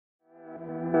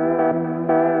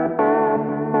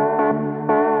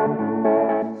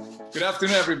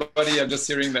afternoon, everybody. I'm just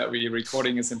hearing that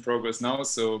recording is in progress now,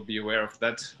 so be aware of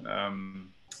that.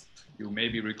 You may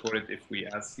be recorded if we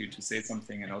ask you to say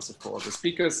something, and also for all the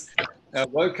speakers.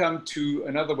 Welcome to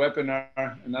another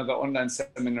webinar, another online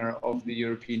seminar of the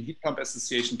European Heat Pump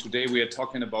Association. Today we are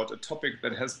talking about a topic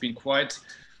that has been quite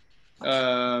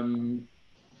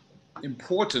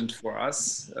important for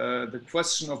us, the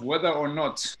question of whether or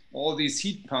not all these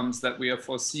heat pumps that we are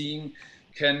foreseeing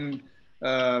can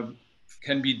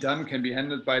be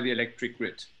handled by the electric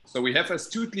grid. So we have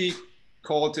astutely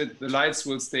called it "The Lights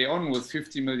Will Stay On" with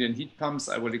 50 million heat pumps.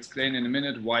 I will explain in a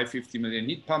minute why 50 million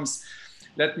heat pumps.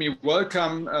 Let me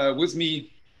welcome with me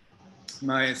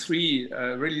my three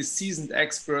really seasoned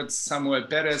experts. Samuel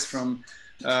Perez from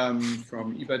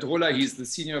Iberdrola. He's the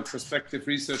Senior Prospective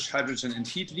Research Hydrogen and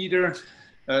Heat Leader.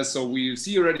 So we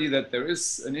see already that there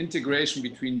is an integration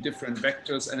between different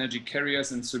vectors, energy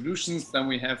carriers and solutions. Then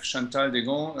we have Chantal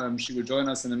Degon. She will join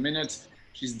us in a minute.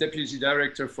 She's Deputy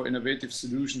Director for Innovative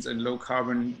Solutions and Low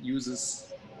Carbon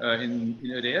Uses in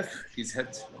EDF. She's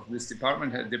head of this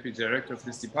department, Deputy Director of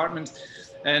this department.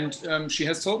 And she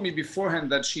has told me beforehand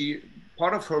that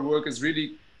part of her work is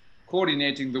really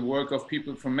coordinating the work of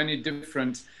people from many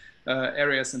different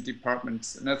areas and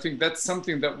departments. And I think that's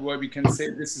something where we can say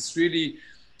this is really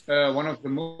one of the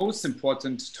most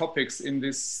important topics in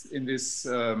this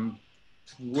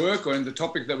work, or in the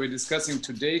topic that we're discussing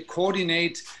today: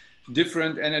 coordinate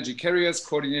different energy carriers,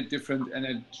 coordinate different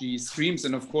energy streams,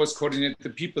 and of course coordinate the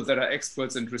people that are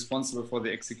experts and responsible for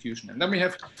the execution. And then we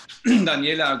have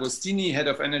Daniela Agostini, Head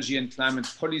of Energy and Climate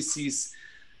Policies,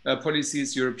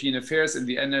 European Affairs in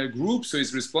the NL Group. So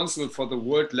he's responsible for the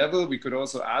world level. We could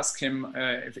also ask him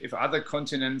if other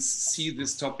continents see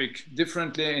this topic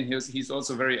differently. And he's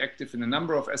also very active in a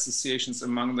number of associations,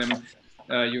 among them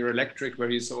Euroelectric, where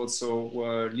he's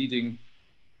also leading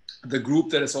the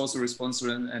group that is also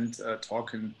responsible and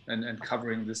talking and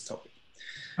covering this topic.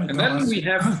 And then we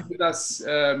have with us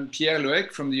Pierre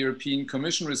Loec from the European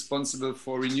Commission, responsible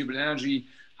for renewable energy,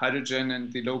 hydrogen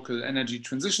and the local energy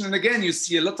transition. And again, you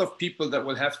see a lot of people that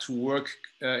will have to work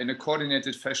in a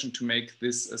coordinated fashion to make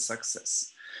this a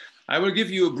success. I will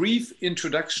give you a brief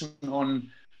introduction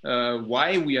on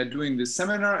why we are doing this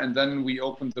seminar, and then we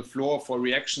open the floor for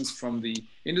reactions from the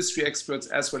industry experts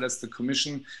as well as the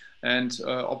Commission, and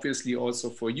obviously also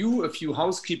for you. A few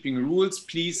housekeeping rules: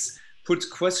 please put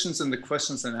questions in the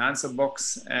questions and answer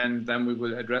box, and then we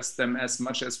will address them as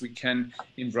much as we can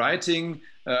in writing.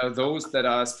 Those that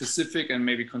are specific and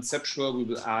maybe conceptual, we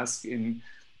will ask in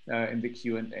the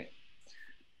Q&A.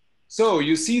 So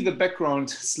you see the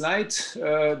background slide.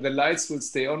 The lights will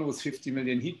stay on with 50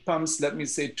 million heat pumps. Let me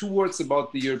say two words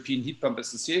about the European Heat Pump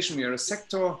Association. We are a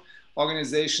sector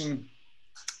organization,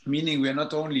 meaning we are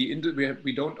not only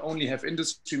we don't only have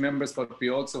industry members, but we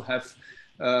also have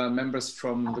members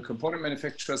from the component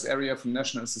manufacturers area, from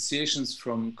national associations,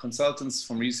 from consultants,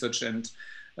 from research and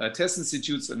test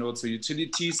institutes, and also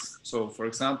utilities. So, for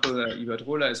example,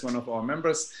 Iberdrola is one of our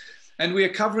members. And we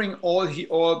are covering all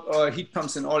heat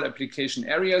pumps in all application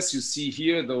areas. You see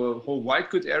here the whole white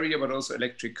good area, but also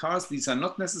electric cars. These are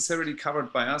not necessarily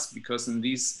covered by us, because in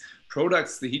these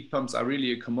products, the heat pumps are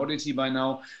really a commodity by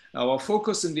now. Our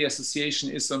focus in the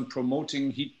association is on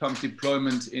promoting heat pump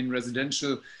deployment in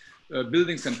residential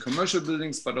buildings and commercial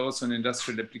buildings, but also in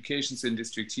industrial applications, in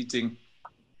district heating,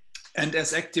 and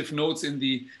as active nodes in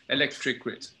the electric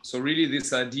grid. So really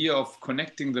this idea of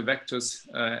connecting the vectors,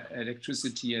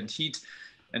 electricity and heat,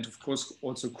 and of course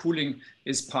also cooling,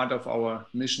 is part of our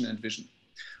mission and vision.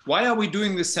 Why are we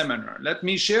doing this seminar? Let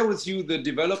me share with you the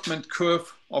development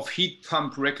curve of heat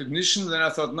pump recognition. Then I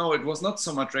thought, no, it was not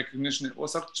so much recognition, it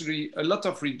was actually a lot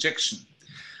of rejection.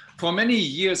 For many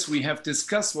years, we have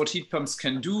discussed what heat pumps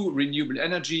can do: renewable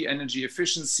energy, energy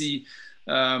efficiency,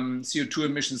 CO2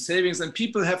 emission savings. And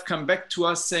people have come back to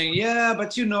us saying, yeah,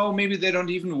 but you know, maybe they don't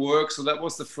even work. So that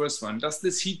was the first one. Does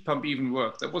this heat pump even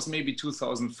work? That was maybe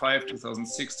 2005,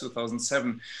 2006,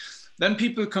 2007. Then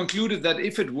people concluded that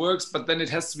if it works, but then it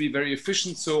has to be very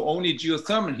efficient, so only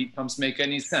geothermal heat pumps make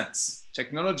any sense.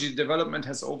 Technology development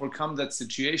has overcome that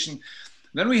situation.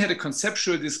 Then we had a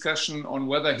conceptual discussion on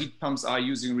whether heat pumps are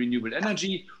using renewable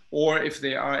energy or if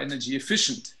they are energy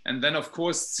efficient. And then, of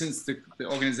course, since the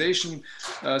organization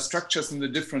structures in the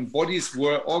different bodies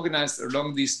were organized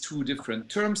along these two different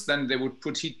terms, then they would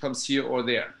put heat pumps here or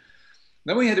there.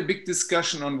 Then we had a big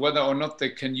discussion on whether or not they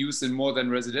can use in more than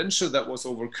residential. That was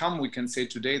overcome. We can say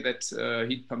today that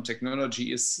heat pump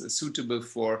technology is suitable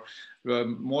for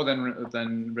more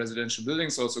than residential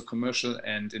buildings, also commercial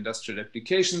and industrial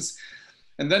applications.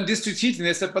 And then district heating,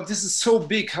 they said, but this is so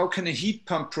big, how can a heat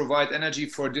pump provide energy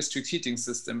for a district heating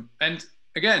system? And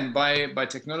again, by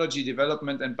technology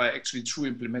development and by actually true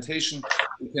implementation,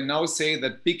 we can now say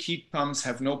that big heat pumps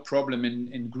have no problem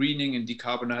in greening and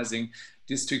decarbonizing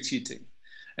district heating.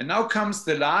 And now comes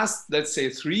the last, let's say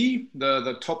three,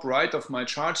 the top right of my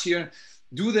chart here.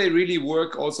 Do they really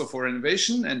work also for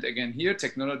renovation? And again, here,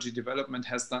 technology development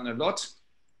has done a lot.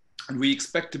 And we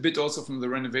expect a bit also from the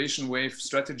renovation wave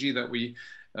strategy that we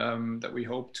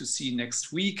hope to see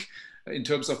next week in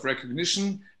terms of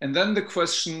recognition. And then the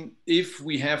question, if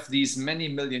we have these many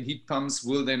million heat pumps,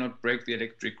 will they not break the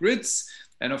electric grids?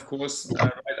 And of course,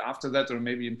 right after that, or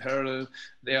maybe in parallel,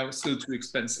 they are still too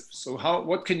expensive. So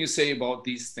what can you say about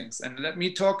these things? And let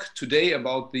me talk today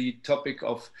about the topic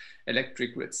of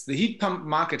electric grids. The heat pump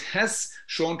market has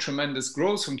shown tremendous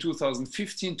growth from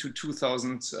 2015 to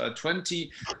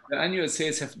 2020. The annual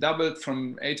sales have doubled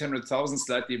from 800,000,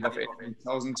 slightly above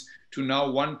 800,000, to now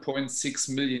 1.6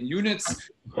 million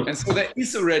units. And so there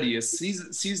is already a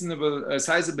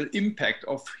sizable impact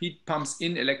of heat pumps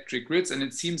in electric grids. And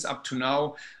it seems up to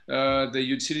now, the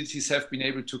utilities have been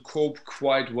able to cope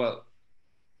quite well.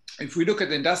 If we look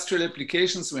at industrial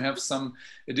applications, we have some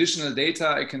additional data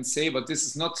I can say, but this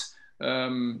is not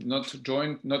merged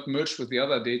with the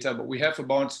other data, but we have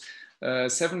about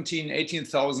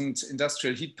 18,000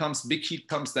 industrial heat pumps, big heat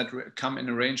pumps that come in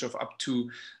a range of up to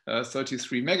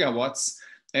 33 megawatts.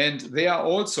 And they are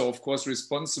also, of course,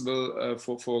 responsible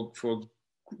for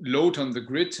load on the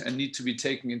grid and need to be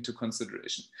taken into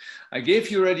consideration. I gave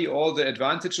you already all the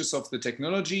advantages of the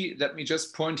technology. Let me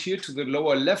just point here to the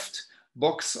lower left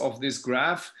box of this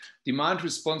graph. Demand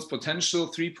response potential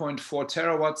 3.4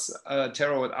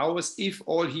 terawatt hours if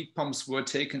all heat pumps were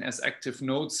taken as active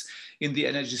nodes in the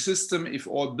energy system, if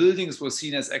all buildings were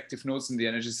seen as active nodes in the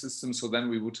energy system, so then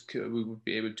we would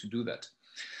be able to do that.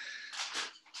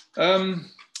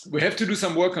 We have to do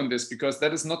some work on this because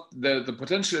that is not, the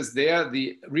potential is there.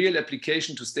 The real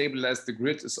application to stabilize the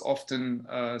grid is often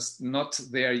not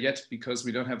there yet because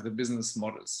we don't have the business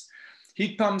models.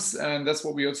 Heat pumps, and that's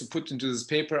what we also put into this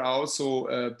paper, are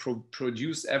also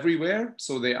produced everywhere.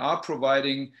 So they are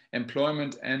providing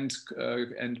employment and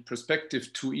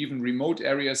perspective to even remote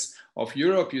areas of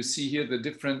Europe. You see here the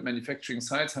different manufacturing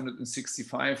sites,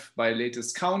 165 by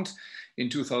latest count in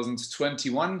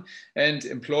 2021, and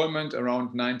employment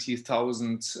around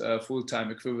 90,000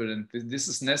 full-time equivalent. This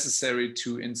is necessary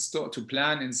to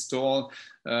plan, install,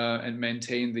 and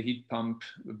maintain the heat pump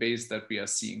base that we are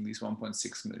seeing, these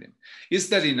 1.6 million. Is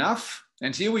that enough?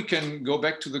 And here we can go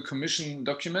back to the Commission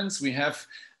documents. We have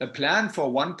a plan for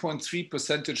 1.3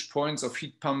 percentage points of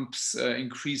heat pumps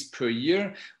increase per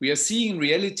year. We are seeing in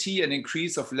reality an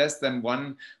increase of less than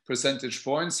 1 percentage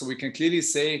point. So we can clearly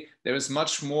say there is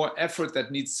much more effort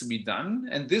that needs to be done.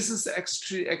 And this is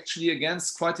actually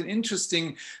against quite an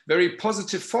interesting, very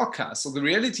positive forecast. So the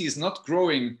reality is not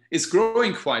growing, is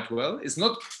growing quite well. It's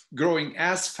not growing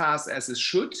as fast as it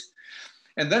should.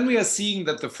 And then we are seeing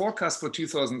that the forecast for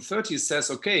 2030 says,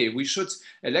 okay, we should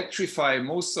electrify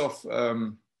most of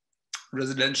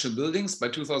residential buildings by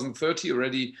 2030,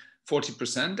 already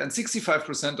 40%, and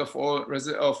 65%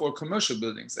 of all commercial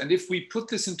buildings. And if we put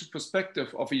this into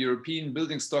perspective of a European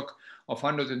building stock of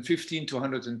 115 to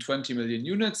 120 million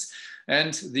units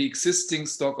and the existing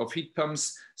stock of heat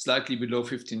pumps slightly below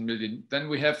 15 million, then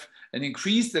we have an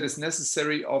increase that is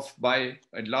necessary by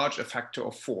a large factor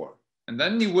of 4. And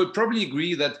then you will probably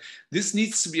agree that this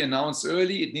needs to be announced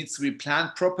early. It needs to be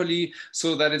planned properly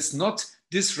so that it's not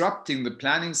disrupting the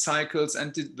planning cycles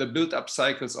and the build-up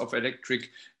cycles of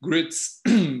electric grids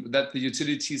that the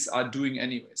utilities are doing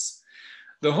anyways.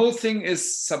 The whole thing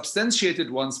is substantiated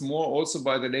once more also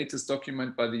by the latest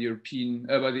document by the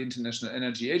International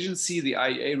Energy Agency, the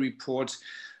IEA report,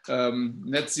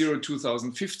 Net Zero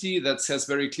 2050, that says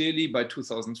very clearly by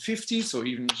 2050, so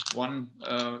even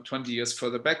 20 years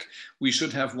further back, we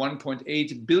should have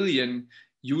 1.8 billion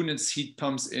units heat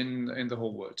pumps in the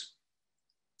whole world.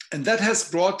 And that has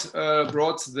brought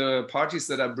the parties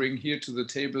that I bring here to the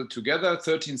table together,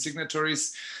 13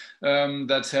 signatories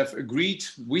that have agreed.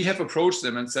 We have approached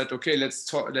them and said, okay,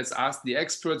 let's ask the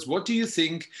experts, what do you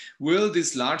think, will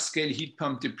this large-scale heat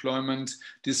pump deployment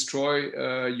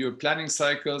destroy your planning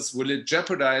cycles? Will it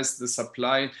jeopardize the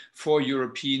supply for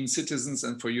European citizens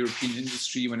and for European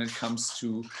industry when it comes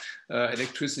to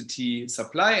electricity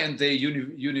supply? And they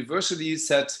universally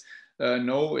said,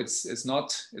 no, it's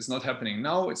not happening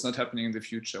now, it's not happening in the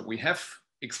future. We have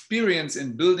experience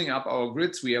in building up our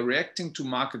grids. We are reacting to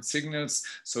market signals.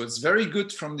 So it's very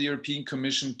good from the European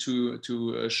Commission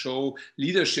to show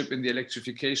leadership in the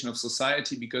electrification of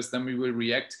society, because then we will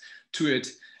react to it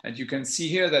And you can see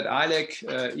here that ILEC,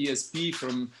 ESP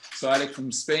so ILEC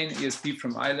from Spain, ESP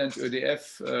from Ireland,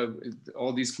 EDF,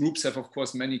 all these groups have, of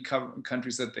course, many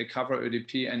countries that they cover: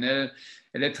 EDP, Enel,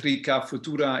 Electrica,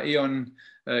 Futura, E.ON,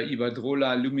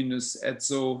 Iberdrola, Luminous,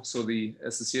 ETSO, so the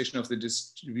Association of the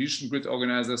Distribution Grid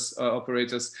Organizers,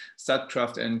 Operators,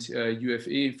 Statkraft, and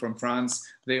UFE from France.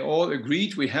 They all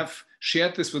agreed. We have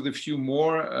shared this with a few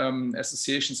more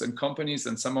associations and companies,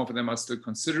 and some of them are still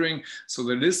considering. So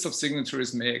the list of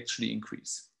signatories may actually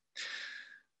increase.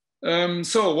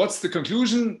 So what's the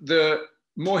conclusion? The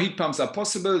more heat pumps are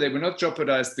possible. They will not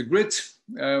jeopardize the grid.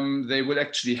 They will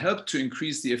actually help to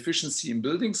increase the efficiency in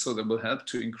buildings. So they will help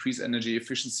to increase energy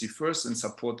efficiency first and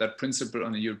support that principle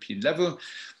on a European level.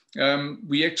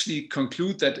 We actually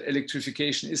conclude that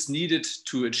electrification is needed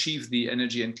to achieve the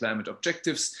energy and climate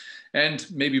objectives. And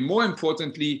maybe more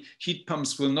importantly, heat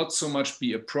pumps will not so much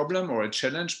be a problem or a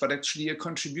challenge, but actually a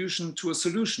contribution to a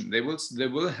solution. They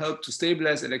will help to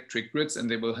stabilize electric grids, and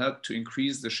they will help to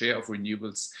increase the share of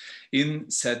renewables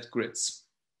in said grids.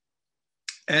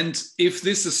 And if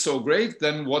this is so great,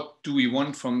 then what do we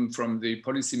want from the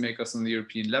policymakers on the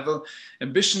European level?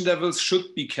 Ambition levels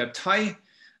should be kept high.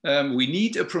 We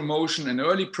need a promotion, an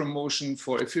early promotion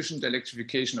for efficient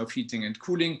electrification of heating and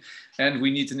cooling, and we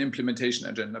need an implementation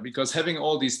agenda, because having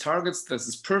all these targets, this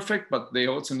is perfect, but they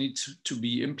also need to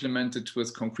be implemented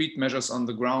with concrete measures on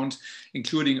the ground,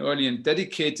 including early and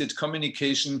dedicated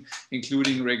communication,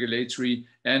 including regulatory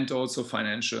and also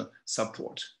financial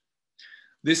support.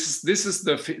 This is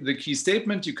the key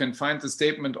statement. You can find the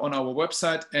statement on our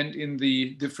website and in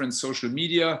the different social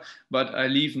media, but I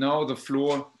leave now the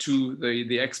floor to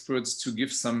the experts to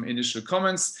give some initial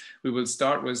comments. We will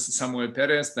start with Samuel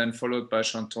Perez, then followed by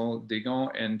Chantal Degan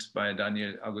and by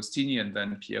Daniel Agostini, and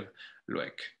then Pierre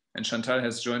Loec. And Chantal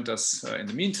has joined us in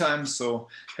the meantime, so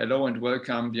hello and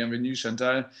welcome, bienvenue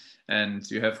Chantal, and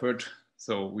you have heard,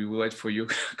 so we will wait for your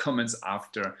comments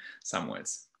after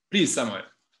Samuel's. Please, Samuel.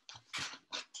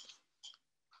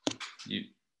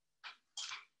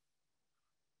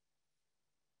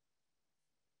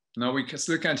 No, we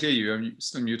still can't hear you. I'm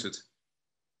still muted.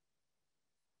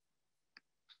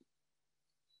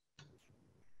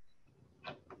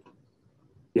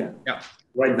 Yeah,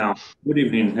 right now. Good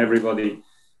evening, everybody.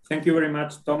 Thank you very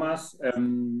much, Thomas.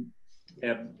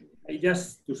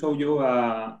 Just to show you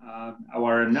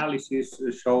our analysis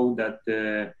show that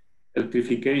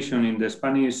electrification in the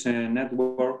Spanish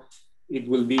network, it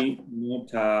will be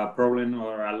not a problem,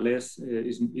 or unless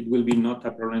it will be not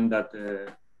a problem that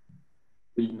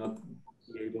will not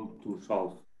be able to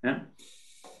solve.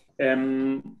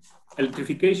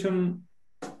 Electrification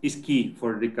is key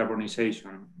for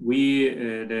decarbonization.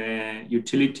 The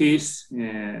utilities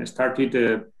started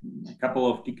a couple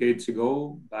of decades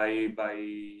ago by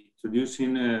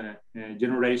introducing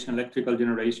electrical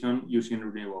generation using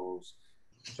renewables.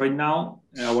 Right now,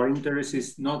 our interest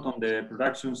is not on the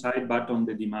production side, but on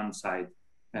the demand side.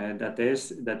 That is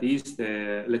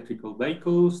the electrical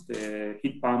vehicles, the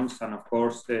heat pumps, and of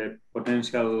course, the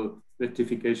potential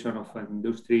electrification of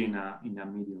industry in a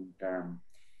medium term.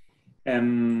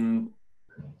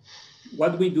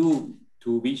 What we do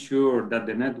to be sure that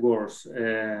the networks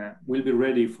will be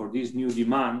ready for this new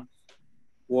demand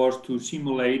was to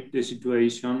simulate the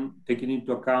situation, taking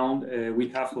into account we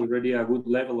have already a good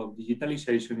level of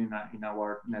digitalization in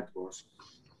our networks.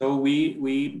 So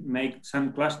we make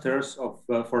some clusters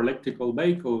for electrical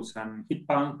vehicles and heat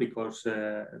pumps, because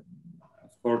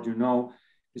of course, you know,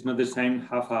 it's not the same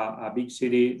have a big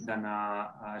city than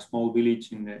a small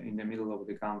village in the middle of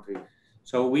the country.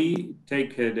 So we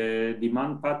take the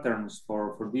demand patterns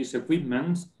for these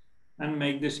equipments and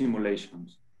make the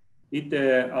simulations. It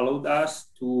allowed us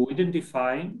to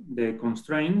identify the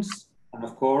constraints and,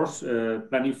 of course,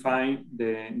 planify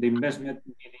the investment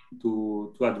needed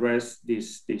to address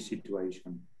this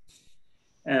situation.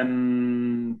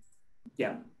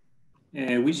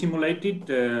 We simulated,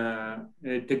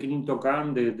 taking into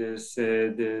account the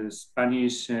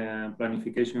Spanish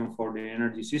planification for the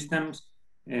energy systems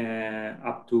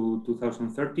up to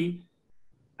 2030.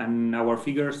 And our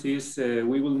figures is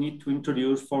we will need to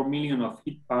introduce 4 million of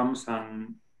heat pumps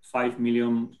and 5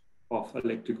 million of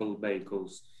electrical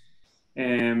vehicles.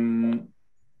 The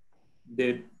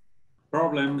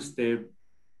problems, the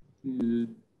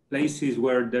places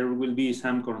where there will be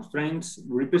some constraints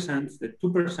represents the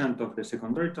 2% of the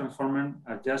secondary transformer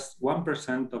are just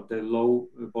 1% of the low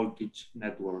voltage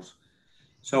networks.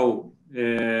 So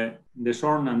the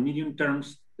short and medium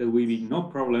terms, there will be no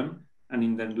problem. And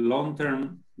in the long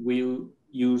term, we'll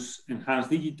use enhanced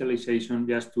digitalization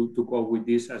just to cope with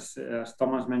this. As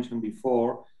Thomas mentioned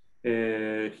before,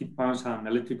 heat pumps and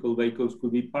electrical vehicles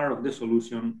could be part of the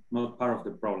solution, not part of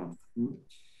the problem.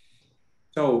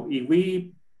 So if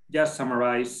we just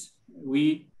summarize,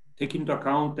 we take into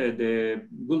account the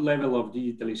good level of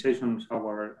digitalization of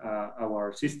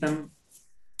our system.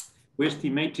 We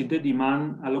estimated the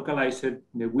demand and localized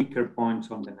the weaker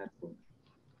points on the network.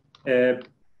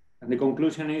 And the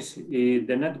conclusion is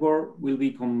the network will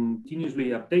be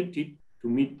continuously updated to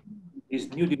meet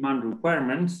these new demand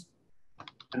requirements,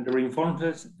 and the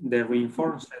reinforcements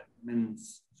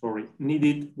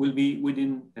needed will be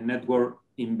within the network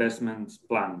investments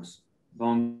plans.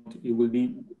 It will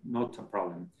be not a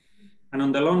problem. And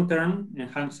on the long term,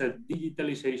 enhanced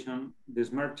digitalization, the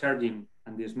smart charging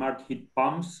and the smart heat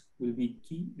pumps will be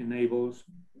key enablers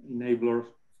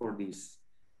for this.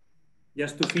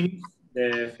 Just to finish,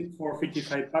 the Fit for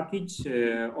 55 package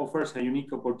offers a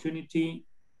unique opportunity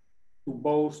to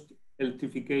boost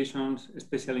electrifications,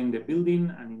 especially in the building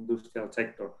and industrial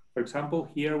sector. For example,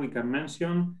 here we can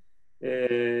mention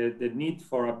the need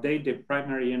for update the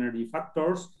primary energy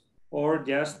factors, or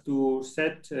just to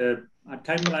set a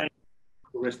timeline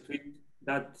to restrict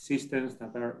that systems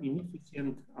that are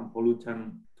inefficient and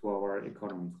pollutant to our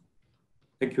economy.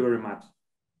 Thank you very much.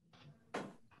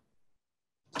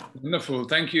 Wonderful.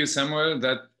 Thank you, Samuel.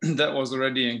 That was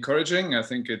already encouraging. I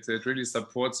think it really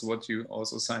supports what you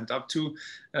also signed up to.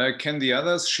 Can the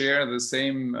others share the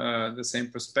same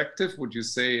perspective? Would you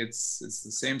say it's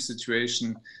the same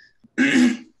situation?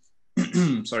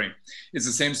 Sorry, it's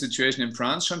the same situation in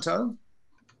France, Chantal?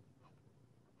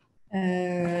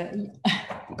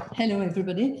 Hello,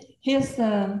 everybody. Here's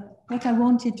what I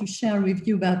wanted to share with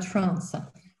you about France.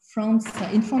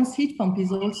 In France, heat pump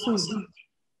is also a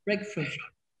breakthrough.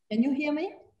 Can you hear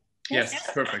me?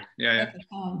 Yes, perfect. Yeah.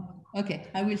 Okay,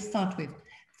 I will start with.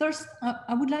 First,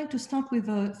 I would like to start with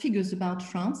figures about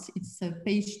France. It's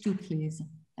page 2, please.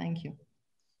 Thank you.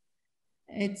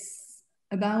 It's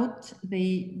about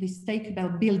the stake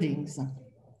about buildings.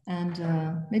 And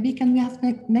maybe can we have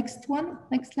next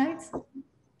slides?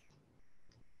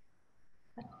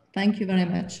 Thank you very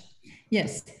much.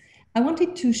 Yes, I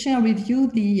wanted to share with you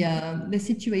the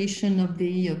situation of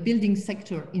the building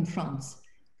sector in France.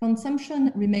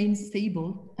 Consumption remains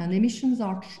stable and emissions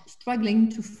are struggling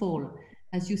to fall.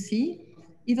 As you see,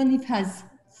 even if it has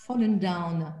fallen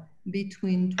down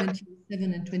between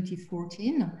 2007 and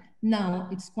 2014, now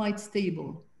it's quite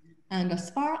stable. And as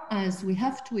far as we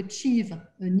have to achieve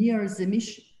a near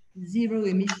zero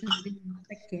emission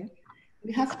sector,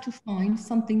 we have to find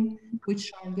something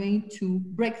which are going to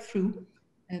break through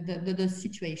the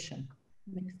situation.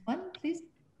 Next one, please.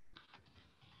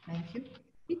 Thank you.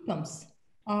 Heat pumps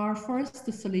are for us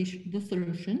the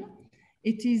solution.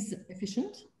 It is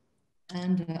efficient.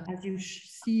 And as you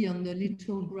see on the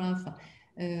little graph,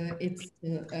 it's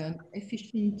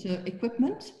efficient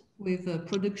equipment with a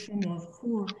production of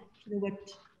 4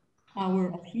 kilowatt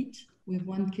hour of heat with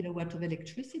 1 kilowatt of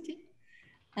electricity.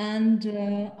 And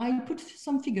I put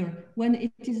some figure. When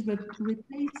it is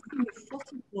replacing a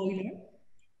fossil boiler,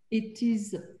 it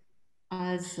is,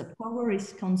 as power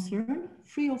is concerned,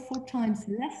 3 or 4 times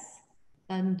less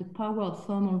than the power of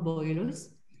thermal boilers,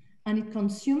 and it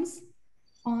consumes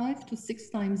 5 to 6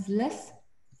 times less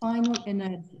final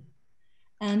energy.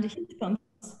 And heat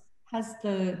pumps has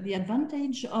the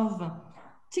advantage of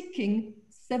ticking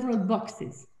several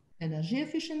boxes: energy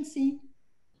efficiency,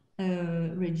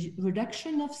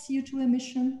 reduction of CO2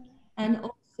 emission, and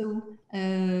also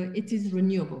it is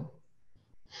renewable.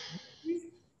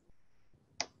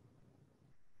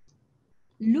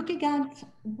 Looking at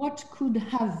what could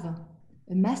have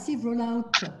a massive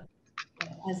rollout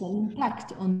as an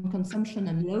impact on consumption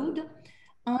and load,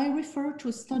 I refer to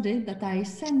a study that I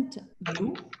sent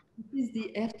you. It is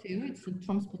the RTE, it's a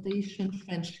transportation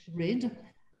French grid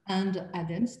and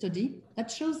ADEME study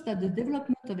that shows that the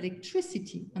development of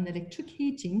electricity and electric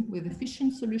heating with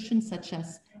efficient solutions such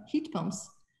as heat pumps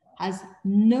has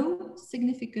no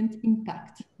significant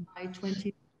impact by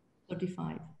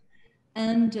 2035.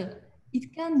 And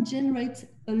it can generate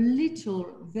a little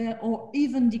or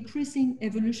even decreasing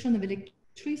evolution of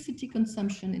electricity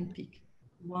consumption in peak.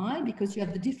 Why? Because you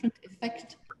have the different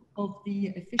effect of the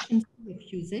efficiency of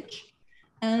usage.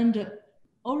 And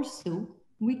also,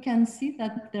 we can see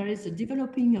that there is a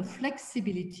developing of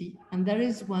flexibility, and there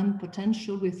is one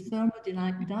potential with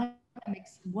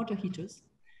thermodynamics water heaters.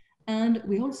 And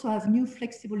we also have new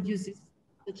flexible uses,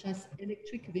 such as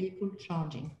electric vehicle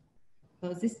charging.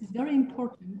 So this is very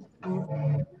important for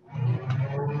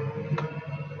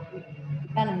the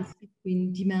balance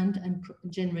between demand and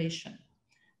generation.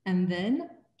 And then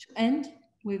to end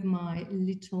with my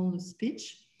little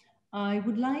speech, I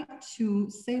would like to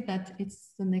say that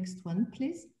it's the next one,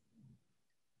 please.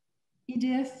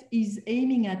 EDF is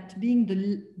aiming at being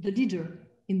the leader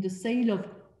in the sale of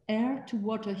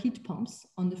air-to-water heat pumps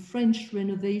on the French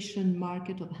renovation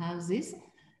market of houses.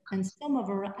 And some of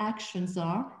our actions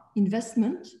are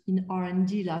investment in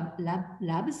R&D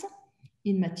labs,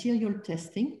 in material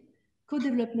testing,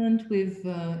 co-development with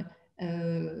big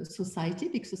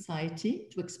society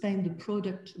to expand the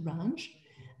product range.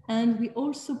 And we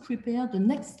also prepare the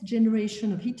next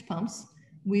generation of heat pumps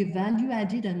with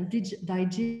value-added and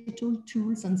digital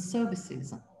tools and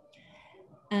services.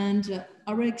 And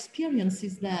our experience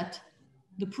is that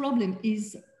the problem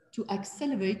is to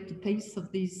accelerate the pace of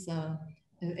this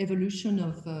evolution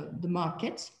of the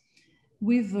market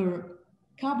with a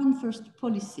carbon-first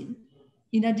policy,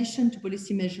 in addition to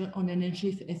policy measures on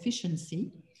energy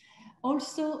efficiency.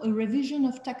 Also, a revision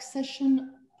of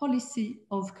taxation policy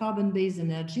of carbon-based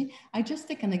energy. I just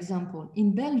take an example.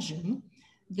 In Belgium,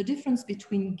 the difference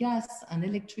between gas and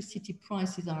electricity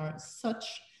prices are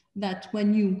such that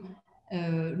when you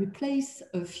replace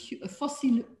a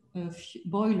fossil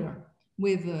boiler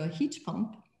with a heat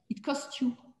pump, it costs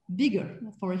you bigger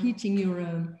for heating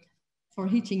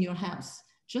your house,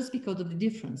 just because of the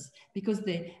difference, because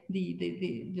the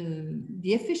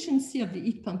efficiency of the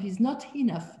heat pump is not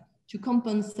enough to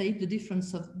compensate the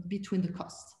difference between the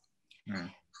costs.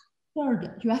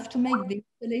 Third, you have to make the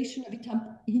installation of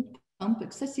heat pump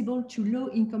accessible to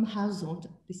low-income households.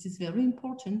 This is very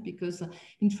important because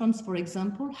in France, for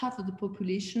example, half of the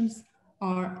populations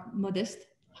are modest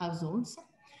households.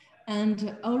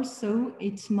 And also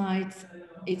it's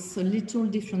a little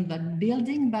different than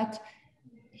building, but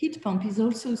heat pump is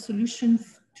also a solution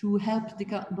to help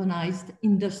decarbonize the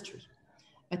industry,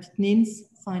 but it needs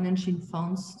financial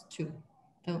funds too.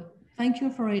 So thank you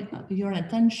for your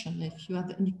attention. If you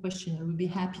have any questions, I will be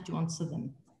happy to answer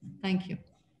them. Thank you.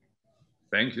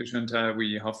 Thank you, Chantal.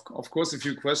 We have, of course, a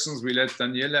few questions. We let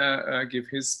Daniela give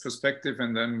his perspective,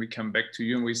 and then we come back to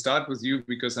you. And we start with you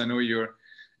because I know you're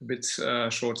a bit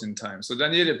short in time. So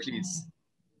Daniela, please,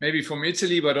 maybe from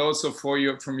Italy, but also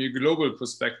from your global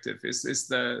perspective,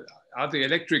 are the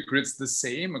electric grids the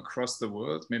same across the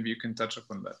world? Maybe you can touch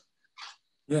upon that.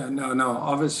 Yeah, no,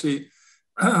 obviously,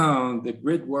 the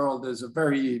grid world is a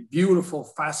very beautiful,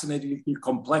 fascinatingly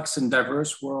complex and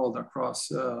diverse world across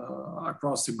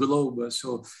the globe.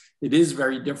 So it is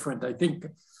very different. I think,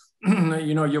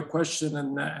 your question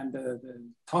and the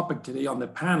topic today on the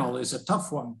panel is a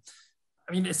tough one.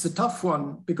 I mean, it's a tough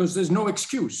one because there's no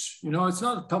excuse. It's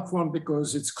not a tough one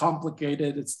because it's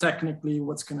complicated. It's technically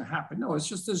what's going to happen. No, it's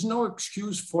just there's no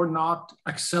excuse for not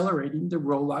accelerating the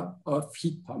rollout of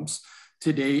heat pumps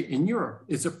today in Europe.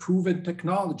 It's a proven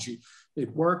technology.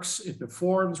 It works, it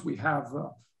performs. We have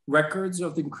records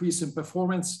of the increase in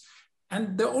performance.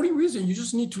 And the only reason, you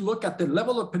just need to look at the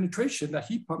level of penetration that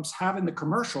heat pumps have in the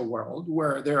commercial world,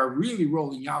 where they are really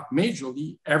rolling out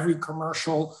majorly. Every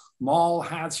commercial mall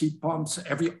has heat pumps,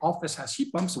 every office has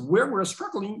heat pumps. Where we're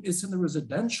struggling is in the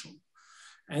residential.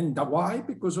 And why?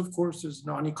 Because of course there's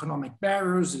non-economic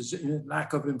barriers, there's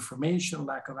lack of information,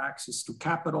 lack of access to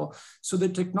capital. So the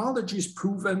technology is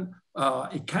proven,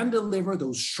 it can deliver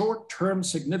those short-term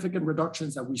significant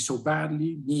reductions that we so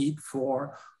badly need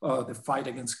for the fight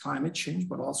against climate change,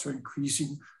 but also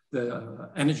increasing the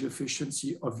energy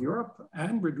efficiency of Europe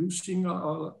and reducing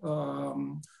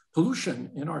pollution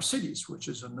in our cities, which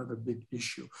is another big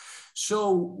issue.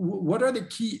 So what are the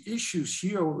key issues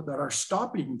here that are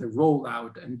stopping the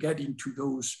rollout and getting to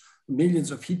those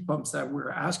millions of heat pumps that we're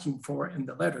asking for in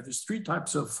the letter? There's three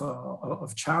types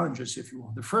of challenges, if you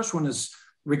will. The first one is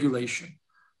regulation.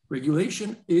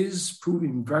 Regulation is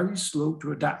proving very slow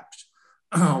to adapt.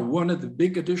 One of the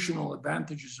big additional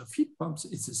advantages of heat pumps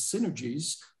is the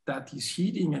synergies that these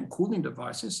heating and cooling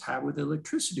devices have with the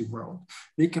electricity world.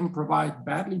 They can provide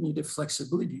badly needed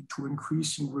flexibility to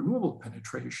increasing renewable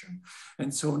penetration.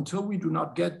 And so until we do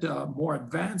not get more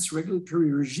advanced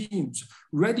regulatory regimes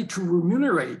ready to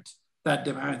remunerate that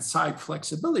demand side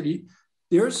flexibility,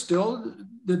 there's still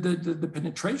the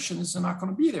penetration is not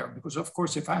going to be there. Because of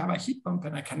course, if I have a heat pump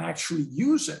and I can actually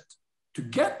use it to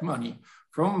get money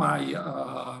from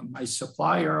my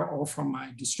supplier or from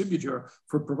my distributor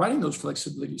for providing those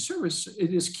flexibility services,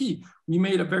 it is key. We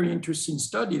made a very interesting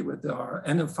study with our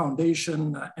NF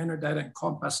Foundation, Enerdat and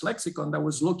Compass Lexicon that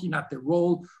was looking at the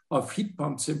role of heat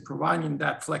pumps in providing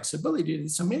that flexibility.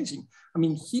 It's amazing. I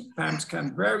mean, heat pumps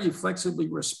can very flexibly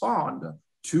respond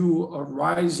to a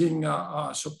rising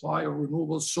supply of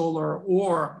renewable solar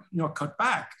or cut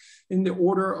back in the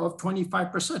order of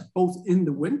 25%, both in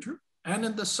the winter and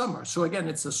in the summer. So again,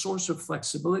 it's a source of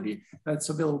flexibility that's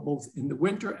available both in the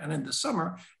winter and in the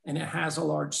summer. And it has a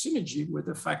large synergy with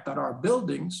the fact that our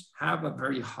buildings have a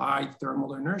very high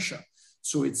thermal inertia.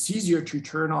 So it's easier to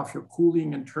turn off your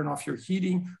cooling and turn off your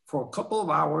heating for a couple of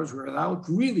hours without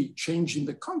really changing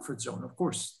the comfort zone. Of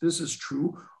course, this is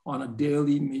true on a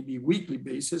daily, maybe weekly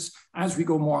basis. As we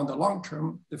go more on the long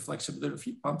term, the flexibility of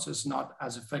heat pumps is not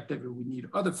as effective, and we need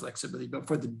other flexibility. But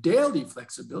for the daily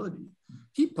flexibility,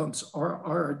 heat pumps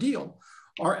are ideal.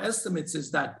 Our estimates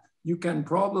is that you can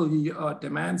probably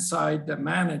demand side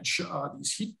manage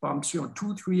these heat pumps,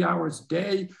 2-3 hours a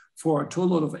day for a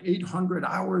total of 800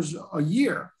 hours a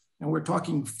year. And we're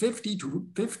talking 15 to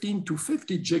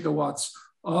 50 gigawatts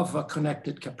of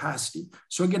connected capacity.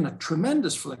 So again, a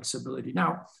tremendous flexibility.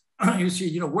 Now, you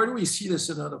see, where do we see this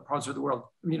in other parts of the world?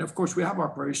 I mean, of course, we have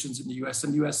operations in the US.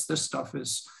 In the US, this stuff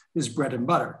is bread and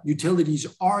butter. Utilities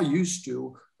are used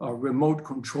to remote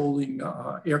controlling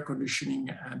air conditioning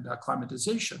and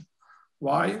climatization.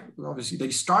 Why? Obviously,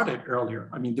 they started earlier.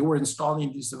 I mean, they were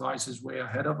installing these devices way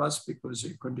ahead of us because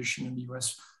air conditioning in the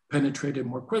US penetrated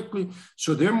more quickly.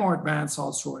 So they're more advanced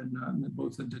also in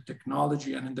both in the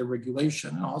technology and in the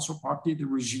regulation. And also partly the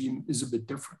regime is a bit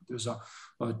different. There's a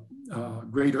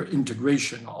greater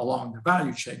integration along the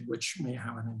value chain, which may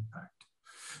have an impact.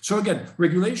 So again,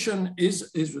 regulation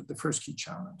is the first key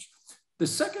challenge. The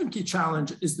second key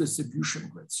challenge is distribution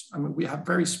grids. I mean, we have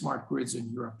very smart grids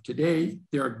in Europe today.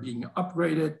 They're being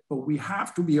upgraded, but we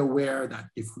have to be aware that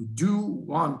if we do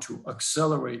want to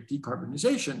accelerate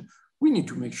decarbonization, we need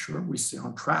to make sure we stay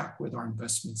on track with our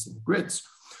investments in grids.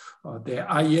 The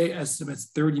IEA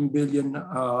estimates $30 billion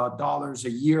a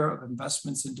year of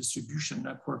investments in distribution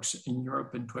networks in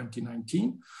Europe in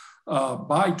 2019.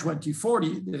 By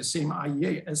 2040, the same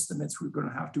IEA estimates we're going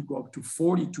to have to go up to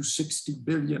 $40 to $60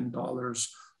 billion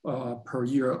per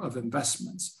year of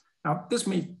investments. Now, this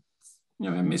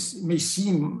may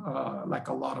seem like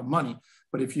a lot of money,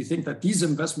 but if you think that these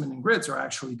investment in grids are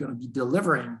actually going to be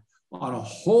delivering on a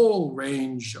whole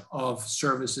range of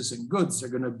services and goods, they're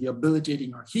going to be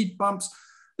habilitating our heat pumps,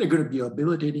 they're going to be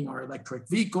habilitating our electric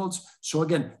vehicles. So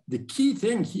again, the key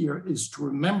thing here is to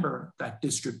remember that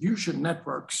distribution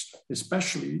networks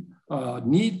especially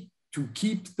need to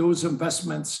keep those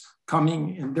investments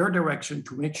coming in their direction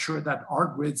to make sure that our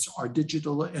grids are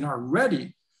digital and are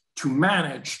ready to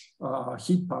manage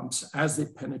heat pumps as they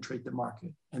penetrate the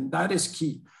market. And that is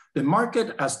key. The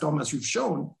market, as Thomas, you've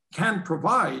shown, can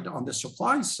provide on the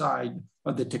supply side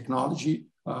of the technology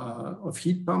of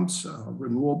heat pumps,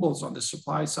 renewables on the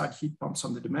supply side, heat pumps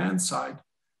on the demand side.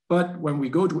 But when we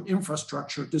go to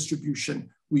infrastructure distribution,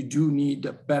 we do need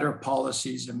better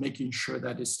policies and making sure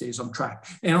that it stays on track.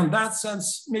 And on that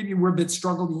sense, maybe we're a bit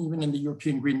struggling even in the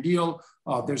European Green Deal.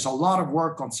 There's a lot of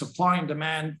work on supply and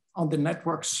demand on the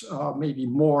networks. Maybe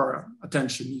more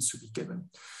attention needs to be given.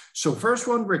 So first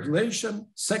one, regulation.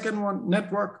 Second one,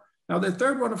 network. Now the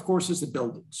third one, of course, is the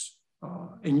buildings.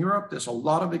 In Europe, there's a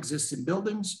lot of existing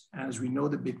buildings. As we know,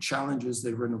 the big challenge is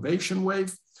the renovation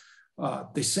wave.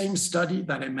 The same study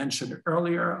that I mentioned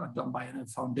earlier, done by an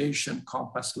Foundation,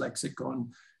 Compass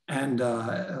Lexicon, and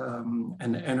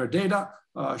Enerdata,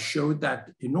 showed that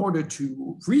in order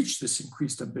to reach this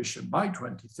increased ambition by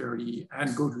 2030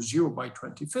 and go to zero by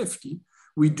 2050,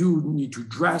 we do need to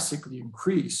drastically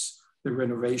increase the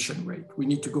renovation rate. We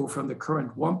need to go from the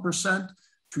current 1%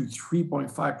 to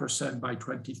 3.5% by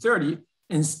 2030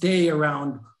 and stay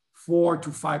around 4 to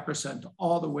 5%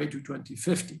 all the way to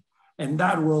 2050. And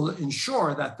that will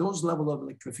ensure that those level of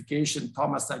electrification,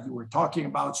 Thomas, that you were talking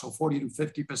about, so 40 to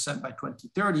 50% by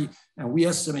 2030, and we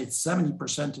estimate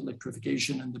 70%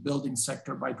 electrification in the building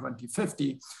sector by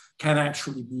 2050 can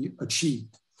actually be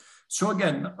achieved. So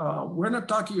again, we're not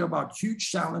talking about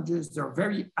huge challenges. They're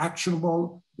very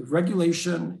actionable. The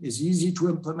regulation is easy to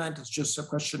implement. It's just a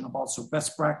question of also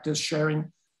best practice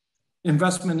sharing.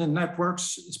 Investment in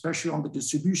networks, especially on the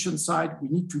distribution side, we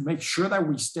need to make sure that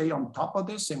we stay on top of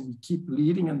this and we keep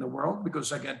leading in the world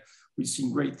because, again, we've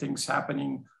seen great things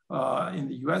happening in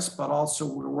the US, but also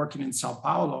we're working in Sao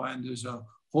Paulo and there's a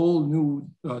whole new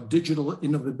digital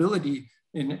innovability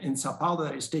in Sao Paulo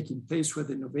that is taking place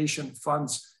with innovation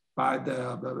funds by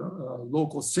the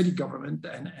local city government,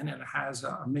 and it has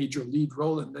a major lead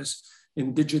role in this,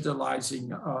 in digitalizing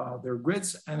their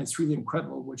grids, and it's really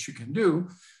incredible what you can do.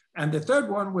 And the third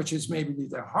one, which is maybe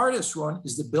the hardest one,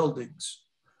 is the buildings.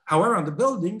 However, on the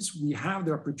buildings, we have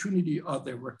the opportunity of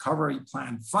the recovery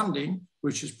plan funding,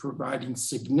 which is providing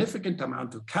significant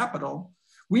amount of capital.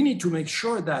 We need to make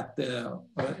sure that the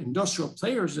industrial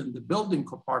players in the building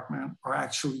compartment are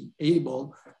actually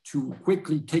able to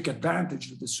quickly take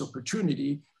advantage of this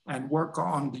opportunity and work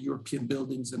on the European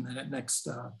buildings in the next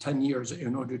 10 years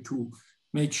in order to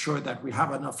make sure that we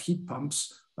have enough heat pumps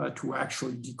to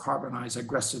actually decarbonize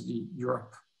aggressively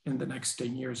Europe in the next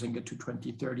 10 years and get to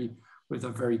 2030 with a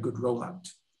very good rollout.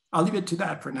 I'll leave it to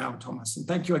that for now, Thomas. And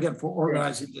thank you again for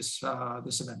organizing this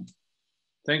event.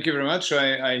 Thank you very much.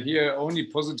 I hear only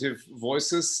positive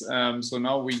voices. So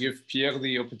now we give Pierre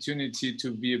the opportunity to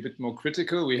be a bit more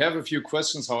critical. We have a few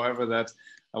questions, however, that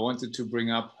I wanted to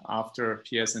bring up after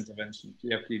Pierre's intervention.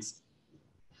 Pierre, please.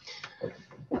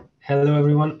 Hello,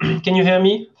 everyone. Can you hear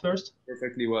me first?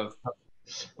 Perfectly well.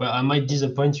 Well, I might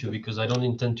disappoint you because I don't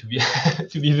intend to be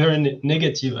to be very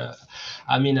negative.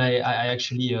 I mean, I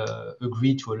actually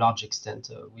agree to a large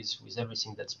extent with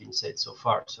everything that's been said so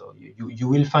far. So you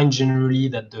will find generally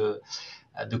that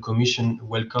the Commission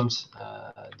welcomes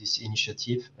this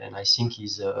initiative, and I think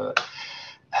is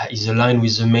aligned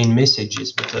with the main messages.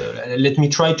 But let me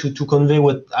try to convey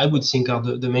what I would think are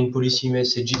the main policy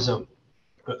messages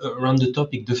around the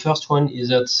topic. The first one is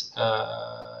that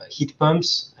heat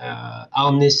pumps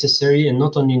are necessary, and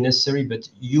not only necessary, but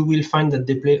you will find that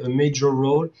they play a major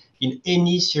role in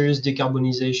any serious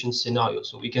decarbonization scenario.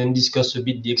 So we can discuss a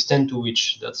bit the extent to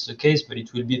which that's the case, but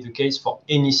it will be the case for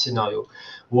any scenario.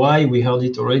 Why? We heard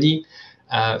it already.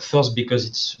 First, because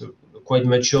it's a quite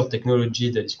mature technology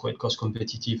that is quite cost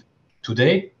competitive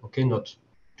today. Okay, not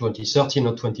 2030,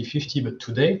 not 2050, but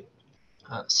today.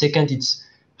 Second, it's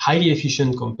highly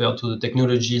efficient compared to the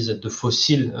technologies that the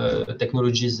fossil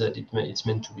technologies that it's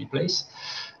meant to replace.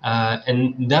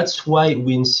 And that's why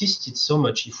we insisted so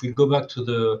much. If we go back to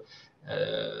the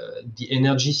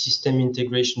energy system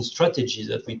integration strategy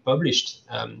that we published,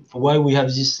 why we have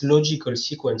this logical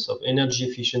sequence of energy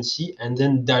efficiency and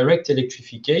then direct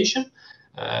electrification,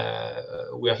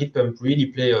 where heat pump really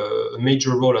play a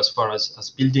major role as far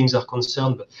as buildings are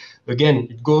concerned. But again,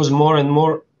 it goes more and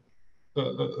more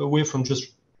away from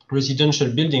just residential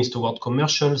buildings toward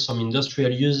commercial, some industrial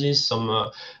uses,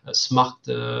 some smart,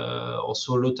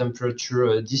 also low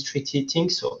temperature district heating.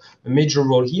 So a major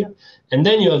role here. And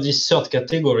then you have this third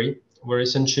category where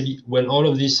essentially when all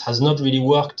of this has not really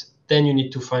worked, then you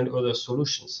need to find other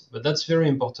solutions. But that's very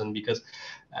important because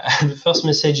the first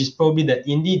message is probably that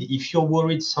indeed, if you're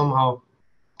worried somehow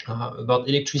about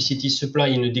electricity supply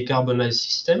in a decarbonized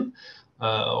system,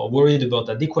 or worried about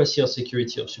adequacy or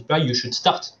security of supply, you should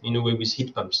start in a way with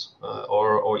heat pumps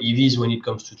or EVs when it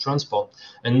comes to transport,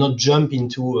 and not jump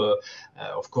into,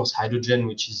 of course, hydrogen,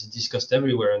 which is discussed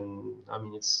everywhere. And I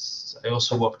mean, I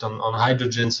also worked on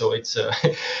hydrogen, so it's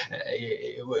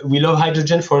we love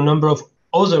hydrogen for a number of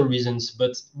other reasons,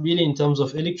 but really in terms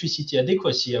of electricity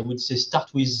adequacy, I would say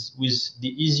start with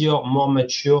the easier, more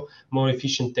mature, more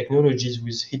efficient technologies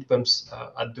with heat pumps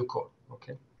at the core.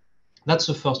 Okay. That's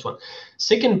the first one.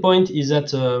 Second point is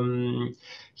that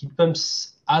heat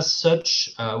pumps as such,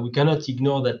 we cannot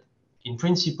ignore that in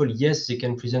principle, yes, they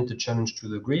can present a challenge to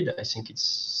the grid. I think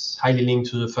it's highly linked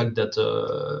to the fact that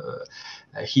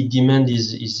heat demand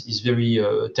is very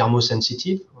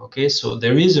thermosensitive. Okay, so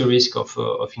there is a risk of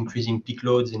increasing peak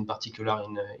loads, in particular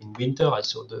in winter. I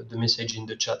saw the message in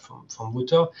the chat from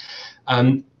Wouter.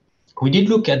 We did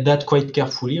look at that quite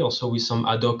carefully, also with some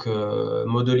ad hoc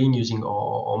modeling using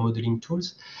our modeling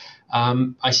tools.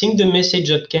 I think the message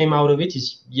that came out of it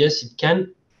is, yes, it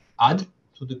can add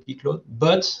to the peak load,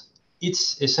 but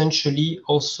it's essentially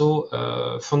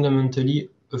also fundamentally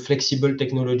a flexible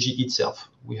technology itself.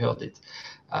 We heard it.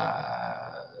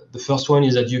 The first one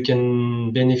is that you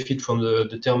can benefit from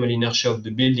the thermal inertia of the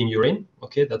building you're in.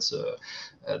 Okay, that's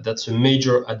a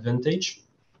major advantage.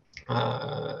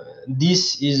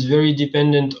 This is very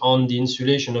dependent on the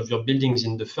insulation of your buildings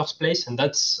in the first place, and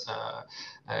that's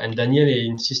and Daniel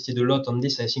insisted a lot on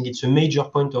this. I think it's a major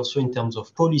point also in terms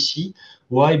of policy.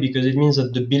 Why? Because it means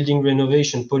that the building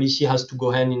renovation policy has to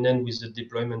go hand in hand with the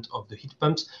deployment of the heat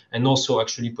pumps and also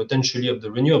actually potentially of the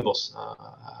renewables.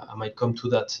 I might come to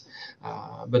that.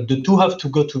 But the two have to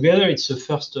go together. It's the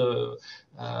first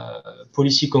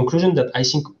policy conclusion that I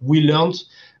think we learned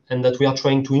and that we are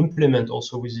trying to implement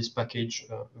also with this package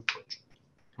approach.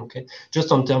 Okay,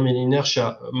 just on thermal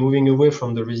inertia, moving away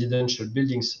from the residential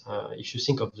buildings, if you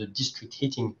think of the district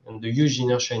heating and the huge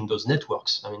inertia in those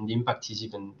networks, I mean, the impact is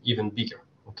even bigger.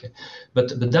 Okay,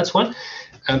 but that's one.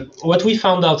 What we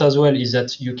found out as well is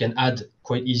that you can add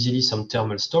quite easily some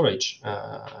thermal storage,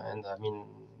 and I mean,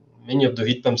 many of the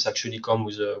heat pumps actually come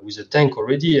with a tank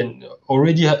already, and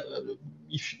already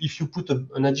if you put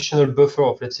an additional buffer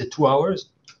of, let's say, 2 hours.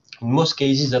 In most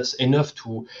cases, that's enough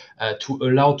to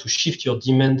allow to shift your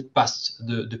demand past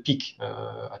the peak,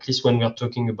 at least when we are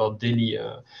talking about daily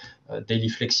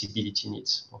flexibility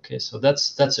needs. Okay, so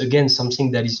that's again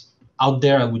something that is out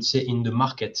there, I would say, in the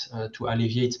market to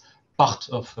alleviate part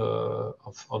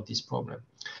of this problem.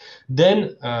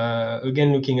 Then,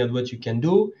 again, looking at what you can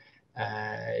do,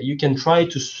 you can try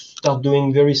to start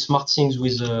doing very smart things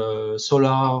with solar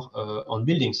on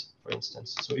buildings, for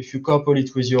instance. So if you couple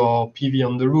it with your PV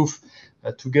on the roof,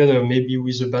 together maybe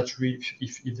with a battery,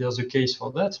 if there's a case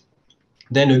for that,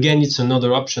 then again, it's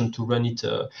another option to run it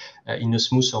in a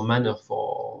smoother manner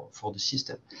for the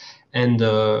system. And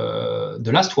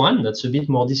the last one, that's a bit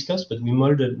more discussed, but we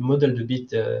modeled a bit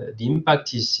the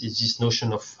impact is this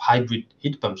notion of hybrid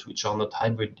heat pumps, which are not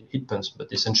hybrid heat pumps, but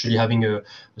essentially having a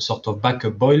sort of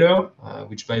backup boiler,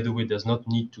 which, by the way, does not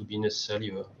need to be necessarily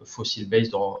a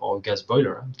fossil-based or a gas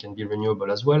boiler. It can be renewable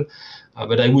as well.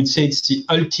 But I would say it's the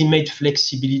ultimate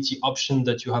flexibility option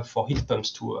that you have for heat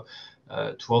pumps to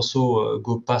also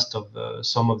go past of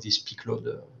some of these peak load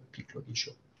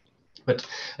issue. But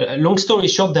long story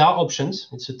short, there are options.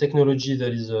 It's a technology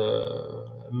that is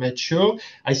mature.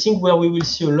 I think where we will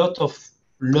see a lot of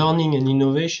learning and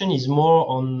innovation is more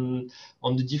on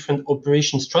the different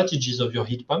operation strategies of your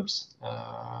heat pumps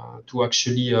to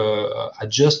actually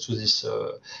adjust to this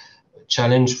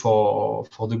challenge for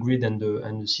the grid and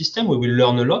the system. We will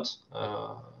learn a lot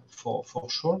for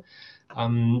sure.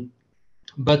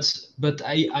 But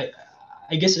I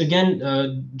guess,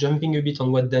 again, jumping a bit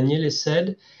on what Daniele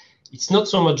said, it's not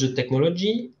so much the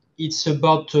technology, it's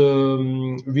about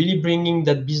really bringing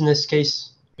that business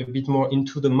case a bit more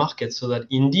into the market so that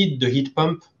indeed the heat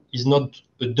pump is not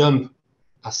a dumb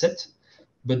asset,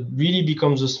 but really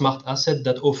becomes a smart asset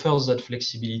that offers that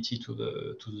flexibility to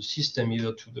the system,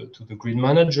 either to the grid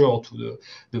manager or to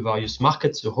the various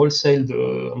markets, the wholesale,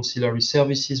 the ancillary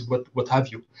services, what have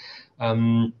you.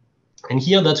 And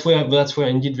here, that's where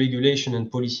indeed regulation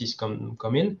and policies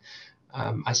come in.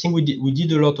 I think we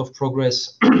did a lot of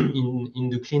progress in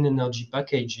the clean energy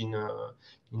package in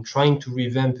trying to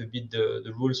revamp a bit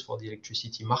the rules for the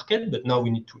electricity market. But now we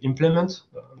need to implement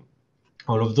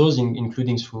all of those,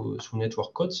 including through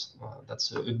network codes.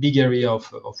 That's a big area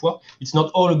of work. It's not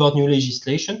all about new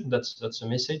legislation. That's a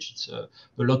message. It's a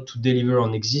lot to deliver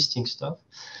on existing stuff.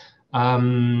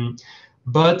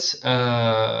 But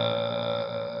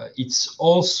it's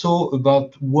also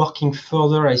about working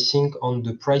further, I think, on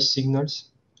the price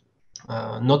signals.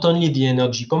 Not only the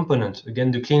energy component,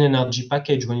 again, the clean energy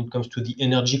package, when it comes to the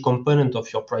energy component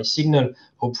of your price signal,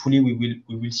 hopefully we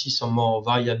will see some more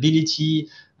variability,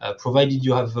 provided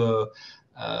you have,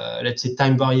 let's say,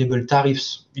 time variable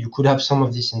tariffs, you could have some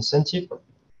of this incentive.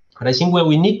 But I think where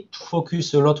we need to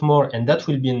focus a lot more, and that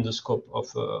will be in the scope of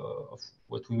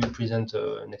what we will present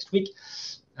next week,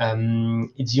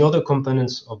 it's the other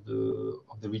components of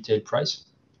the retail price,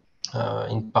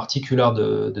 in particular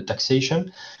the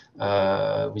taxation,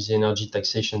 with the energy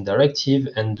taxation directive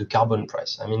and the carbon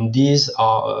price. I mean, these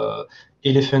are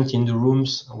elephant in the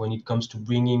rooms when it comes to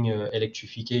bringing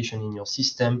electrification in your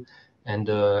system and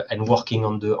working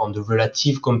on the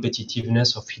relative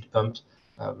competitiveness of heat pumps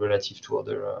relative to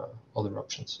other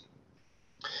options.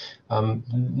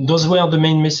 Those were the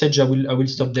main message. I will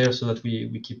stop there so that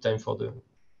we keep time for the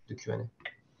Q&A.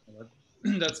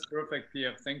 That's perfect,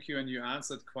 Pierre. Thank you. And you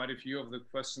answered quite a few of the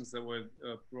questions that were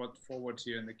brought forward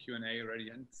here in the Q&A already.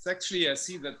 And it's actually, I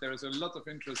see that there is a lot of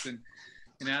interest in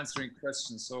answering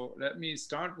questions. So let me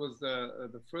start with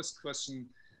the first question.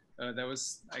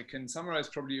 I can summarize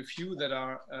probably a few that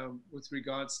are with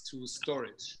regards to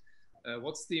storage.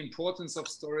 What's the importance of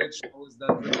storage? How is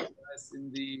that recognized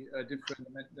in the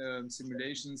different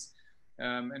simulations?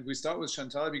 And we start with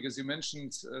Chantal, because you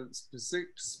mentioned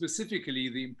specifically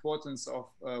the importance of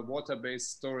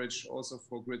water-based storage also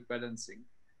for grid balancing.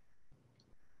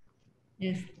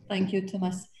 Yes, thank you,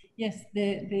 Thomas. Yes,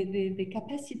 the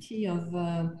capacity of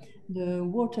the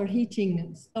water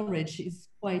heating storage is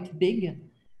quite big.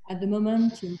 At the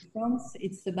moment in France,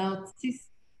 it's about 6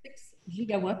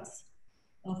 gigawatts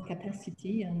of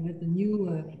capacity, and with the new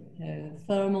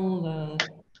thermal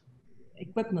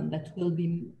equipment that will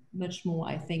be much more,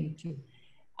 I think, too.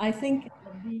 I think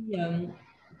the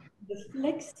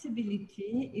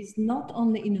flexibility is not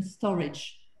only in the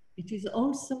storage, it is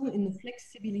also in the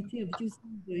flexibility of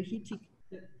using the heat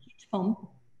pump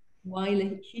while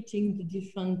heating the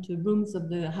different rooms of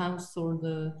the house or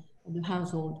the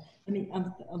household, I mean,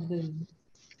 of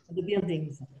the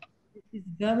buildings. This is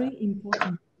very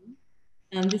important.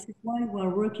 And this is why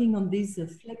we're working on this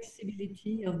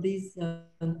flexibility of this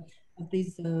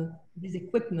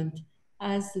equipment.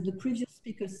 As the previous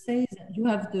speaker says, you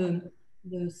have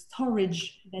the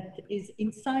storage that is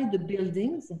inside the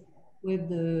buildings with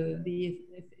the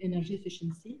energy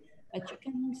efficiency, but you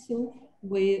can also,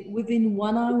 within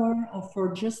 1 hour or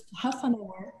for just half an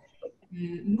hour,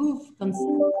 move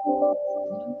consumption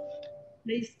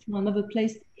place to another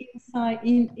place inside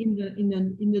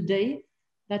in the day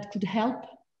that could help,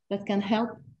 that can help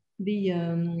the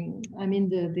I mean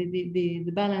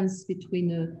the balance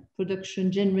between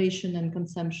production, generation, and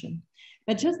consumption.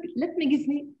 But just let me give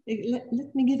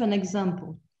an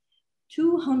example.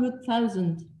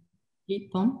 200,000 heat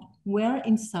pumps were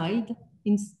installed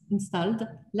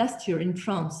last year in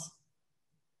France.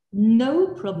 No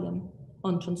problem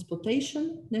on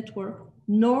transportation network,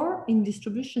 nor in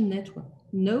distribution network.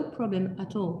 No problem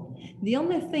at all. The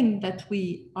only thing that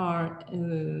we are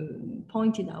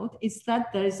pointing out is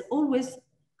that there is always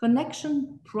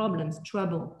connection problems,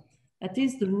 trouble. That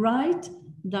is the right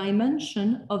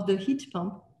dimension of the heat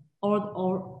pump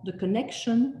or the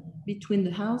connection between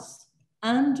the house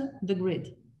and the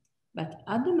grid. But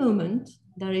at the moment,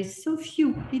 there is so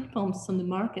few heat pumps on the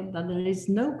market that there is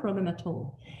no problem at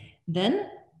all. Then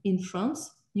in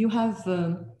France, you have,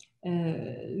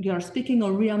 you are speaking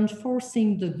or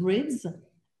reinforcing the grids.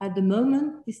 At the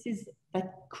moment,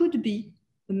 that could be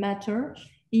a matter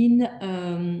in,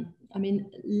 I mean,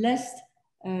 less,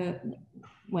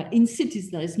 well, in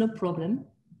cities, there is no problem.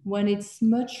 When it's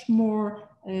much more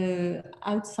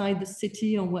outside the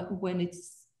city or when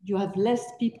you have less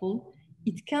people,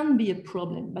 it can be a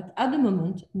problem. But at the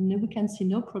moment, no, we can see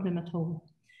no problem at all.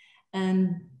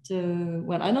 And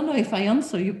well, I don't know if I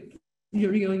answer your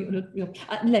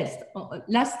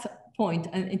last point,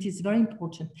 and it is very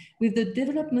important. With the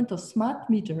development of smart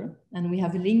meter, and we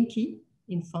have Linky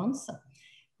in France,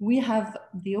 we have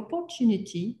the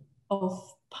opportunity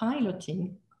of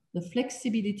piloting the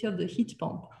flexibility of the heat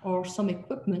pump or some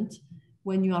equipment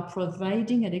when you are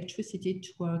providing electricity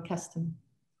to a customer.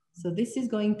 So this is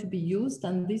going to be used,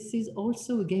 and this is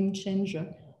also a game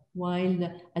changer while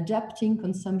adapting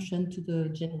consumption to the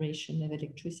generation of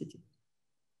electricity.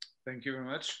 Thank you very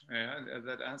much.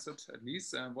 That answered at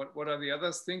least. What are the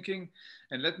others thinking?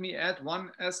 And let me add one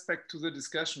aspect to the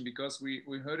discussion, because we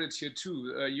heard it here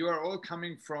too. You are all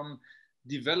coming from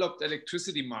developed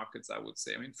electricity markets, I would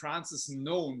say. I mean, France is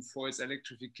known for its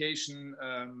electrification.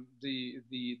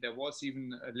 There was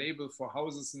even a label for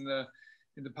houses in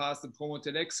the past, the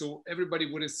Promotelec. So everybody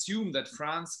would assume that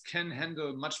France can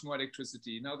handle much more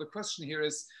electricity. Now the question here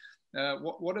is,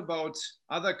 what about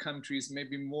other countries,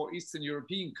 maybe more Eastern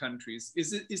European countries?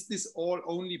 Is this all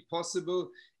only possible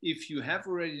if you have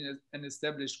already an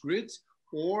established grid,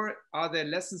 or are there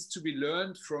lessons to be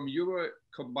learned from your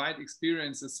combined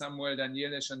experiences, Samuel,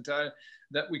 Daniele, Chantal,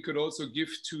 that we could also give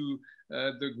to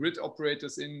the grid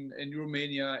operators in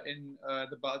Romania, in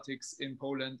the Baltics, in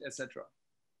Poland, etc.?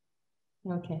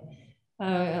 Okay.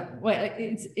 Well,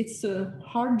 it's a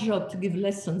hard job to give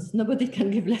lessons. Nobody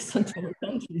can give lessons to our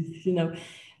countries, you know.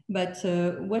 But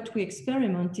what we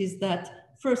experiment is that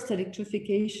first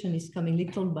electrification is coming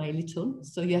little by little,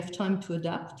 so you have time to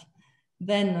adapt.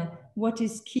 Then what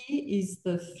is key is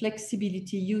the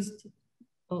flexibility used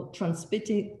or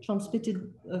transmitted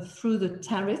through the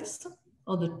tariffs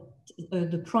or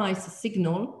the price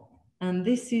signal, and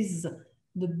this is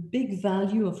the big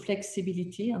value of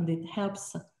flexibility, and it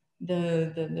helps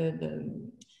to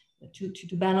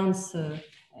balance, to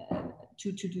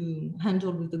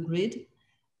handle with the grid.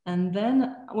 And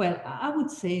then, well, I would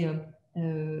say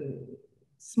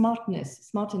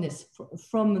smartness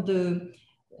from the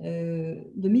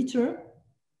meter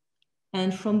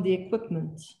and from the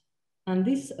equipment. And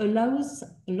this allows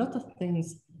a lot of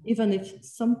things, even if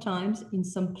sometimes in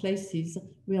some places,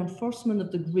 reinforcement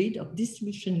of the grid, of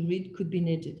distribution grid could be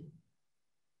needed.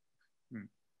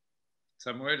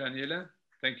 Samuel, Daniele,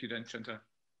 thank you, then Chantal.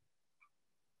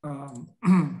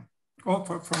 Well,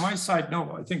 from my side,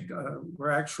 no, I think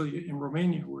we're actually in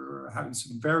Romania, we're having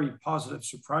some very positive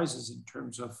surprises in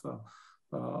terms of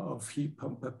heat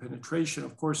pump penetration.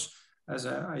 Of course, as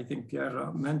I think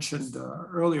Pierre mentioned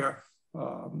earlier,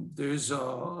 there's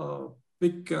a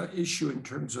big issue in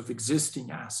terms of existing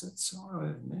assets.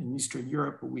 In Eastern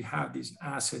Europe, we have these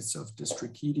assets of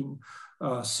district heating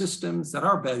systems that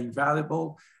are very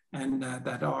valuable, and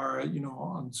that are, you know,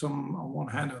 on one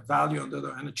hand a value, on the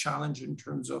other hand a challenge in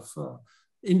terms of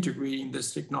integrating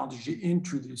this technology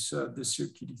into this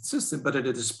district heating system. But it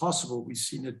is possible. We've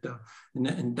seen it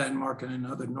in Denmark and in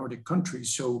other Nordic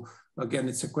countries. So again,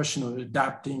 it's a question of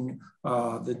adapting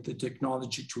the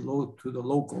technology to the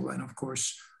local. And of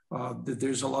course,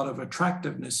 there's a lot of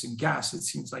attractiveness in gas. It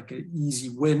seems like an easy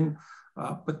win.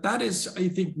 But that is, I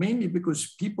think, mainly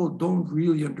because people don't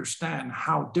really understand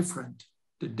how different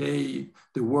the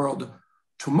world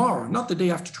tomorrow, not the day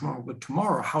after tomorrow, but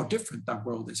tomorrow, how different that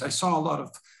world is. I saw a lot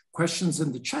of questions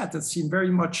in the chat that seem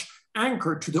very much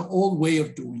anchored to the old way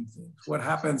of doing things. What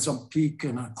happens on peak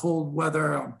and on cold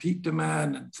weather, on peak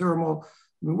demand and thermal.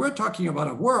 I mean, we're talking about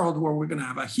a world where we're going to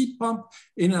have a heat pump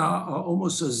in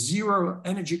almost a zero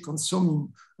energy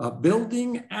consuming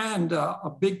building and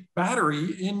a big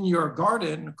battery in your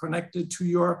garden connected to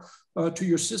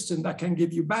your system that can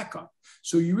give you backup.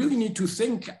 So you really need to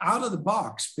think out of the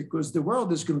box because the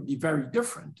world is going to be very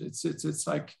different. It's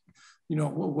like, you know,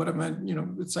 what I meant, you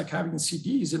know, it's like having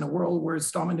CDs in a world where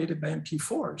it's dominated by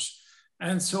MP4s.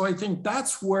 And so I think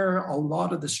that's where a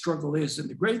lot of the struggle is. And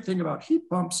the great thing about heat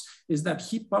pumps is that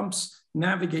heat pumps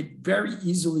navigate very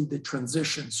easily the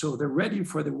transition. So they're ready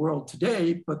for the world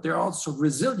today, but they're also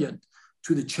resilient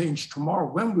to the change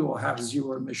tomorrow when we will have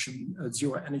zero emission,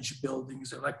 zero energy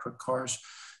buildings, electric cars.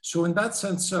 So in that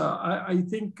sense, I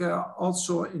think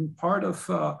also in part of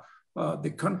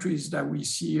the countries that we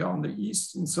see on the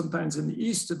East and sometimes in the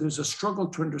East, there's a struggle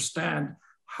to understand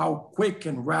how quick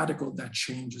and radical that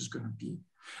change is going to be.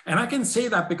 And I can say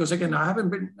that because, again, I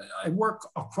work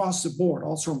across the board,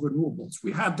 also on renewables.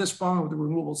 We had this problem with the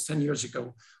renewables 10 years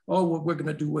ago. Oh, what we're going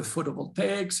to do with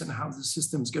photovoltaics and how the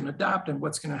system's going to adapt and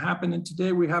what's going to happen. And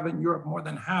today we have in Europe more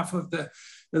than half of the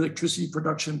electricity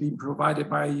production being provided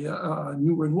by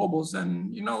new renewables.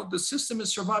 And, you know, the system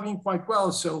is surviving quite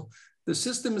well. So the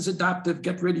system is adaptive,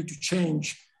 get ready to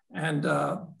change. And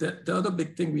the other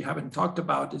big thing we haven't talked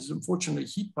about is, unfortunately,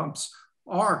 heat pumps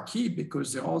are key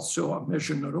because they're also a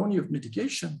measure not only of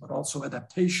mitigation, but also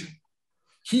adaptation.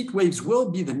 Heat waves will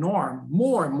be the norm,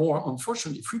 more and more,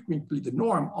 unfortunately, frequently the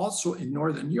norm also in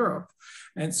Northern Europe.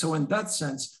 And so in that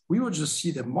sense, we will just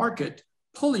see the market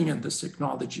pulling in this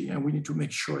technology, and we need to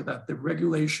make sure that the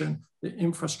regulation, the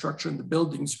infrastructure, and the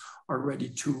buildings are ready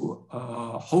to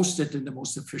host it in the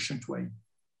most efficient way.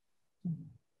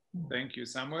 Thank you,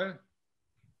 Samuel.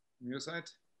 On your side?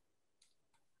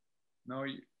 No.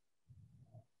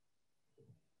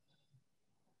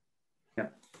 Yeah,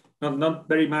 not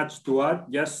very much to add.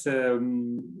 Just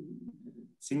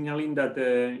signaling that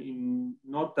in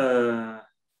not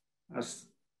as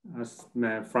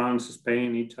France,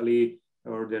 Spain, Italy,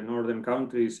 or the northern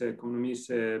countries,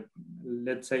 economies,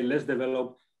 let's say less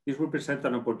developed, this represents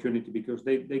an opportunity because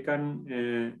they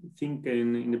can think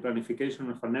in the planification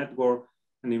of a network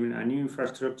and even a new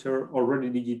infrastructure already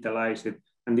digitalized.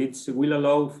 And it will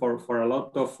allow for a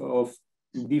lot of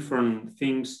different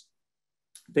things,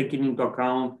 taking into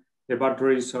account the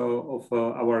batteries of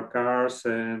our cars,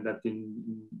 and that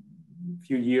in a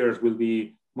few years will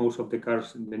be, most of the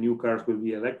cars, the new cars will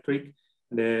be electric.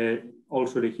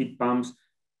 Also the heat pumps,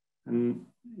 and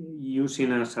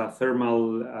using as a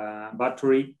thermal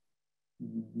battery,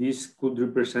 this could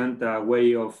represent a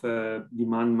way of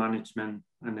demand management,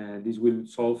 and this will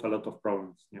solve a lot of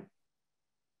problems. Yeah.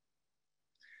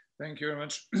 Thank you very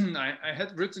much. I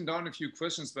had written down a few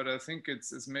questions, but I think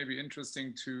it's maybe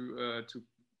interesting to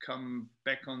come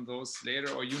back on those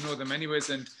later, or you know them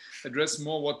anyways, and address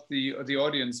more what the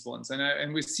audience wants.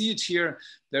 And we see it here.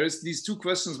 There is these two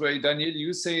questions where, Daniel,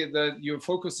 you say that you're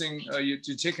focusing, you're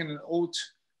taking an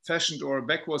old-fashioned or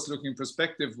backwards-looking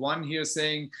perspective. One here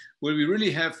saying, will we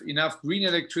really have enough green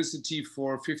electricity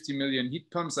for 50 million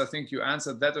heat pumps? I think you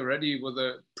answered that already with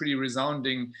a pretty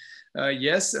resounding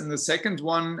yes. And the second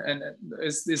one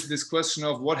is this question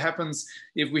of what happens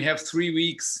if we have 3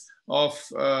 weeks of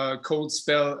cold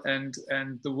spell and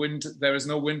the wind, there is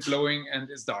no wind blowing and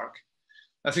it's dark.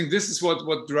 I think this is what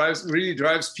really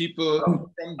drives people.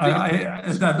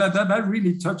 That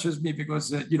really touches me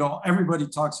because you know, everybody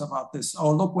talks about this.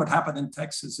 Oh, look what happened in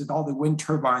Texas, and all the wind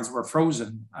turbines were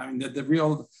frozen. I mean, the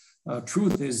real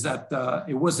truth is that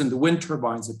it wasn't the wind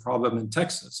turbines the problem in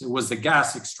Texas. It was the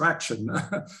gas extraction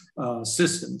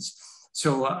systems.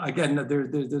 So again,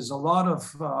 there's a lot of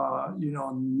you know,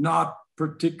 not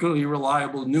particularly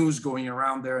reliable news going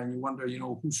around there, and you wonder, you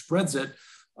know, who spreads it.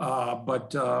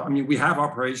 I mean, we have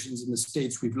operations in the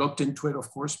States. We've looked into it, of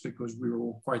course, because we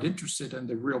were quite interested. And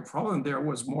the real problem there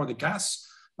was more the gas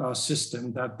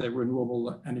system, that the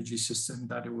renewable energy system,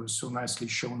 that it was so nicely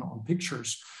shown on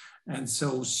pictures. And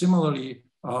so similarly,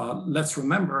 let's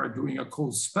remember, during a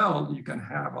cold spell, you can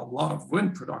have a lot of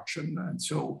wind production. And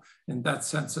so in that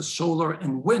sense, the solar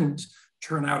and wind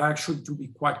turn out actually to be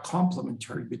quite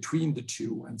complementary between the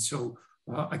two. And so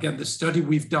again, the study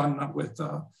we've done with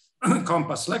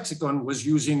Compass Lexicon was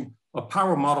using a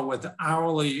power model with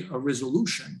hourly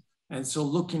resolution. And so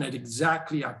looking at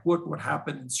exactly at what would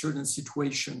happen in certain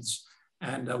situations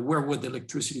and where would the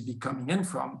electricity be coming in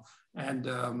from. And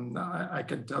I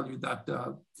can tell you that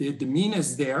the mean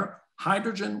is there.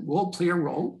 Hydrogen will play a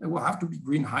role. It will have to be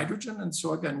green hydrogen. And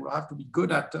so again, we'll have to be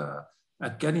good at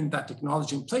getting that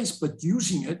technology in place, but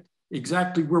using it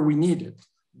exactly where we need it.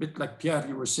 bit like Pierre,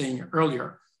 you were saying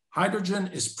earlier, hydrogen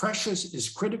is precious, is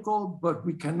critical, but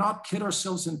we cannot kid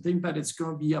ourselves and think that it's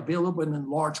going to be available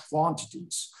in large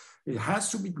quantities. It has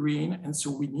to be green, and so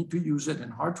we need to use it in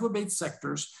hard-to-abate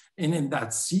sectors and in that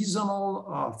seasonal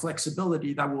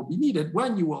flexibility that will be needed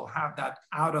when you will have that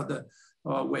out of the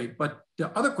way. But the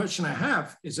other question I have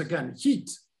is, again, heat.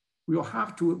 We will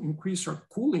have to increase our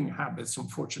cooling habits,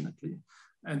 unfortunately.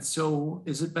 And so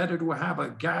is it better to have a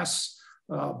gas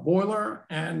boiler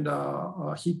and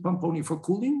a heat pump only for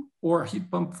cooling, or a heat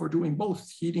pump for doing both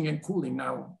heating and cooling?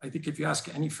 Now, I think if you ask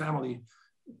any family,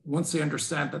 once they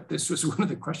understand that this was one of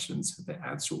the questions, the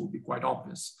answer will be quite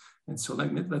obvious. And so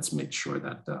let's make sure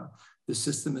that the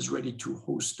system is ready to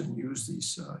host and use these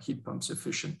heat pumps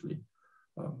efficiently.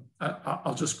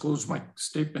 I'll just close my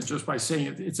statement just by saying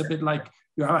it's a bit like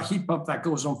you have a heat pump that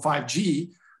goes on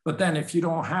 5G, but then if you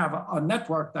don't have a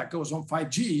network that goes on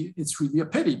 5G, it's really a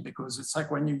pity, because it's like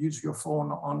when you use your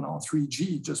phone on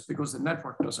 3G just because the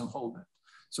network doesn't hold it.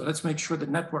 So let's make sure the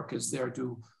network is there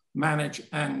to manage,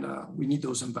 and we need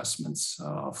those investments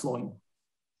flowing.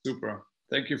 Super.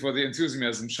 Thank you for the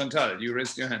enthusiasm. Chantal, you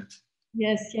raised your hand.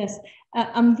 Yes, yes.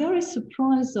 I'm very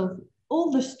surprised of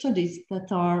all the studies that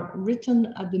are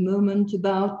written at the moment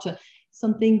about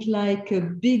something like a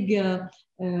big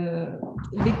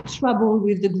trouble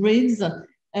with the grids.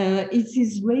 It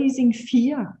is raising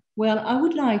fear. Well, I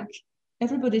would like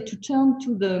everybody to turn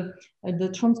to the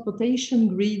transportation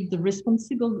grid,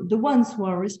 the ones who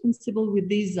are responsible with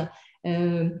these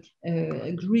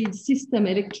grid system,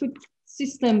 electric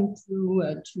system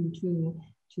to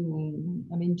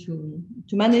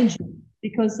manage,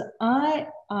 because I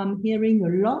am hearing a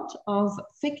lot of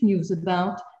fake news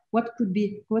about what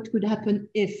could happen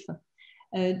if.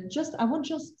 I would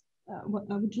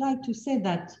like to say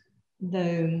that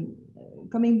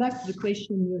coming back to the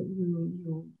question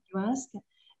you asked,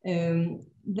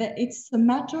 that it's a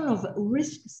matter of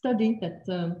risk study that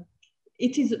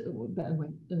it is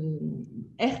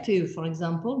RTE, for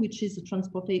example, which is a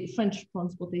French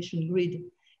transportation grid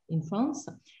in France.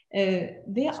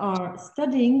 They are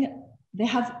studying, they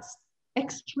have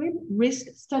extreme risk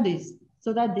studies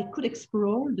so that they could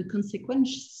explore the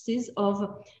consequences of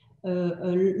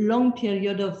a long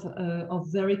period of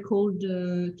very cold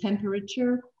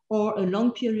temperature, or a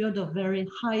long period of very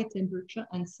high temperature,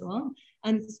 and so on.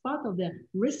 And it's part of their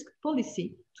risk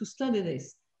policy to study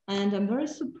this. And I'm very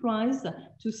surprised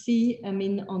to see,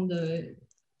 to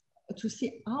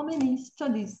see how many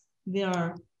studies there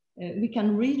are. We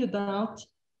can read about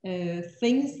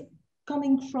things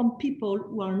coming from people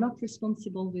who are not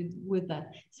responsible with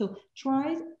that. So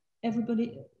try,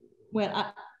 everybody,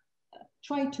 well,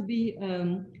 try to be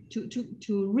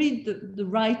to read the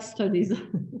right studies.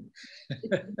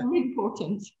 It's very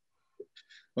important.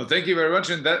 Well, thank you very much.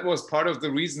 And that was part of the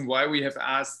reason why we have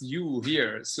asked you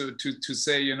here. So to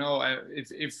say, you know,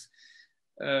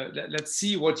 let's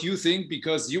see what you think,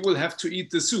 because you will have to eat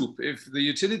the soup. If the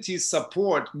utilities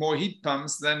support more heat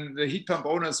pumps, then the heat pump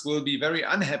owners will be very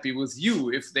unhappy with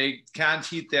you if they can't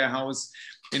heat their house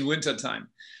in wintertime.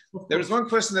 There is one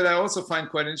question that I also find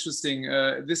quite interesting.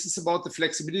 This is about the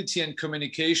flexibility and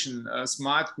communication,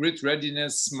 smart grid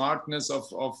readiness, smartness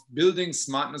of buildings,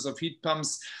 smartness of heat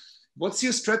pumps. What's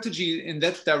your strategy in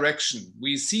that direction?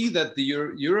 We see that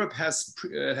Europe has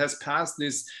passed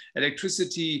this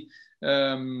electricity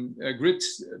grid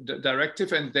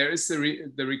directive, and there is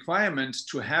the requirement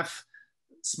to have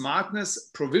smartness,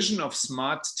 provision of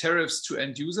smart tariffs to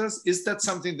end users. Is that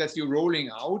something that you're rolling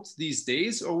out these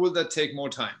days, or will that take more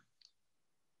time?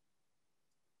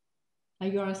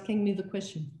 You're asking me the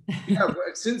question. Yeah,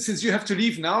 since you have to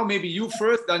leave now, maybe you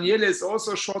first. Daniele is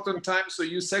also short on time, so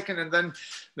you second, and then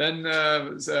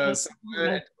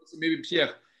maybe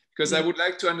Pierre, because I would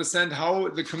like to understand how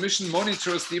the Commission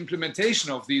monitors the implementation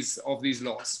of these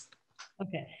laws.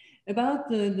 Okay, about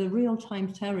the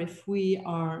real-time tariff, we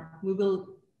will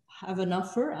have an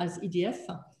offer as EDF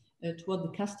toward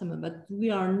the customer, but we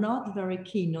are not very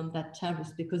keen on that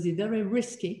tariff because it's very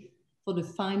risky for the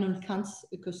final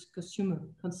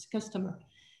customer.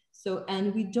 So,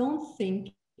 and we don't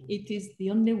think it is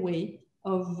the only way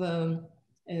of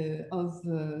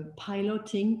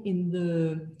piloting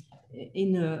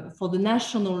for the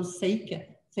national sake.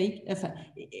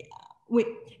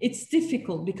 It's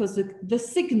difficult because the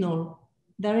signal,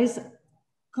 there is,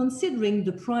 considering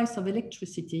the price of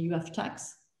electricity, you have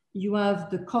tax, you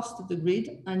have the cost of the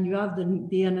grid, and you have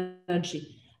the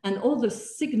energy. And all the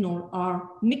signals are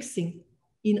mixing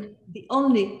in the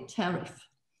only tariff.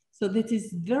 So that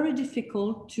is very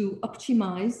difficult to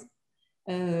optimize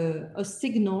a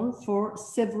signal for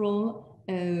several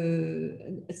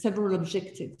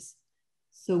objectives.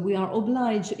 So we are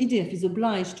obliged, EDF is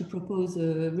obliged to propose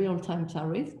a real-time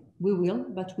tariff. We will,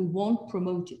 but we won't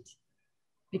promote it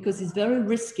because it's very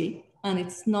risky and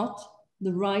it's not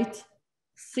the right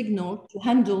signal to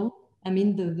handle, I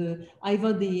mean,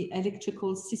 either the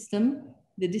electrical system,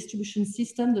 the distribution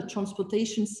system, the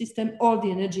transportation system, or the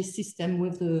energy system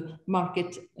with the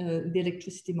market, the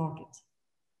electricity market.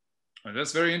 Well,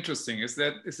 that's very interesting. Is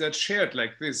that shared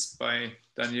like this by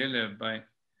Daniele?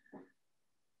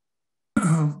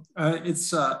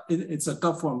 It's a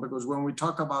tough one, because when we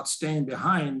talk about staying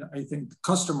behind, I think the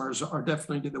customers are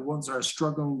definitely the ones that are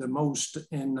struggling the most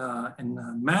in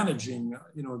managing,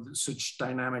 such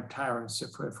dynamic tariffs.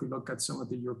 If we look at some of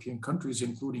the European countries,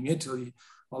 including Italy,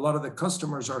 a lot of the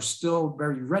customers are still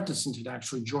very reticent in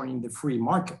actually joining the free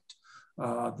market.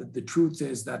 The truth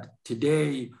is that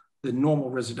today, the normal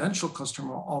residential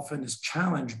customer often is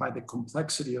challenged by the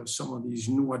complexity of some of these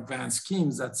new advanced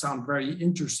schemes that sound very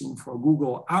interesting for a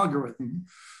Google algorithm,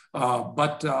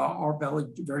 but are very,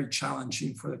 very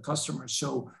challenging for the customer.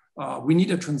 So we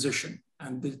need a transition,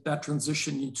 and that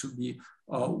transition needs to be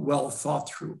well thought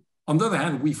through. On the other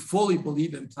hand, we fully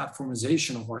believe in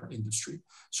platformization of our industry.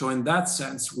 So in that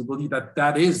sense, we believe that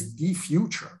that is the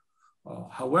future.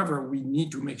 However, we need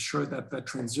to make sure that the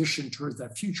transition towards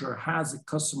that future has the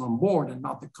customer on board and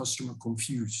not the customer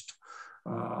confused.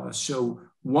 So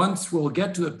once we'll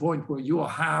get to the point where you will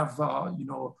have,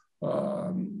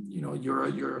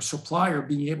 your supplier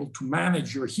being able to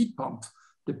manage your heat pump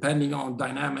depending on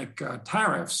dynamic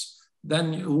tariffs,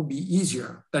 then it will be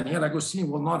easier. Daniele Agostini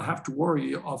will not have to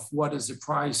worry of what is the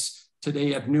price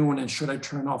today at noon and should I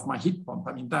turn off my heat pump?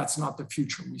 I mean, that's not the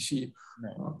future. We see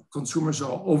consumers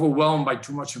are overwhelmed by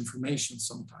too much information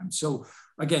sometimes. So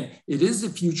again, it is the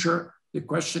future. The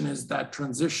question is that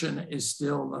transition is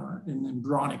still in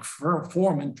embryonic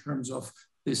form in terms of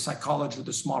the psychology of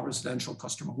the small residential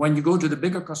customer. When you go to the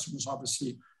bigger customers,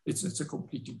 obviously, it's a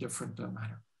completely different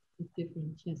matter. It's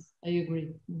different, yes, I agree.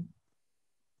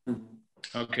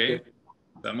 Okay,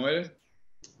 Samuel?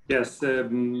 Yes.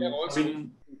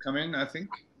 Come in, I think.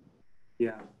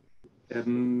 Yeah.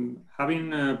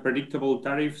 Having predictable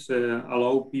tariffs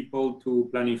allow people to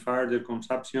planify their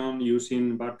consumption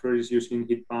using batteries, using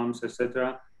heat pumps,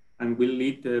 etc., and will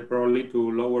lead probably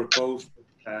to lower costs.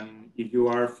 And if you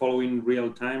are following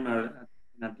real time,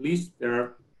 at least they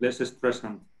are less stressed.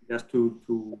 Just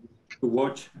to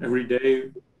watch every day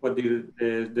what the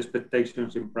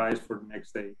expectations in price for the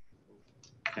next day.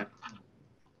 Yeah.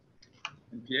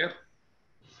 And Pierre?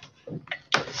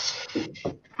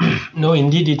 No,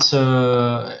 indeed, it's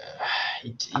a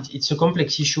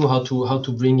complex issue how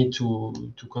to bring it to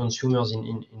consumers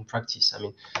in practice. I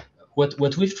mean,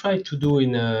 what we've tried to do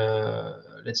in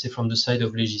let's say from the side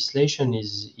of legislation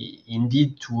is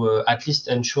indeed to at least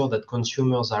ensure that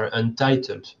consumers are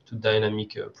entitled to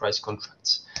dynamic price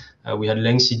contracts. We had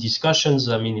lengthy discussions.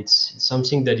 I mean, it's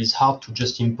something that is hard to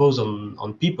just impose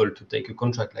on people to take a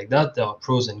contract like that. There are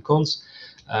pros and cons.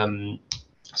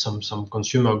 Some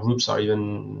consumer groups are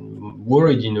even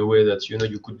worried in a way that you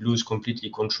could lose completely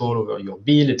control over your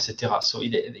bill, etc. So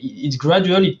it's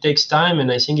gradual. It takes time,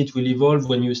 and I think it will evolve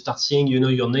when you start seeing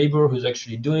your neighbor who's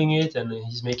actually doing it and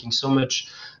he's making so much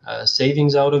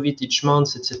savings out of it each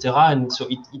month, etc. And so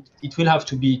it will have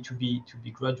to be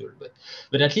gradual.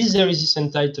 But at least there is this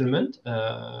entitlement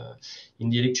in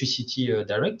the electricity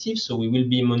directive. So we will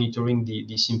be monitoring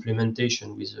this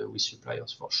implementation with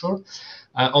suppliers for sure.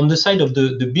 On the side of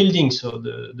the building, so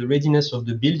the readiness of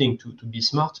the building to be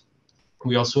smart,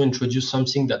 we also introduced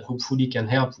something that hopefully can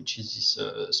help, which is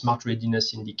this smart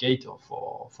readiness indicator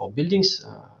for buildings,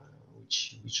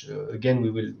 which again we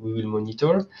will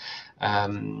monitor.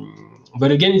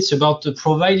 But again, it's about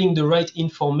providing the right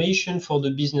information for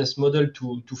the business model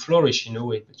to flourish in a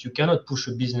way. But you cannot push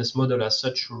a business model as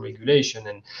such through regulation,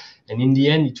 and in the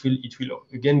end, it will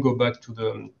again go back to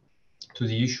the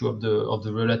issue of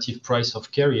the relative price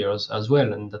of carriers as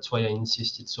well, and that's why I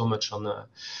insisted so much on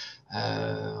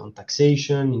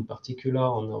taxation, in particular,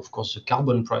 on of course the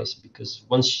carbon price, because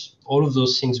once all of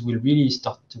those things will really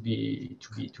start to be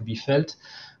felt,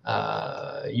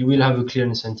 you will have a clear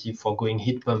incentive for going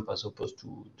heat pump as opposed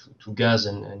to gas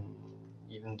and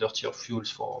even dirtier fuels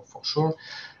for sure.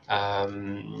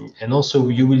 And also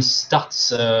you will start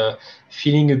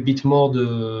feeling a bit more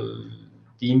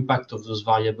the impact of those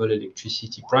variable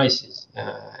electricity prices,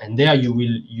 and there you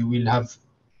will have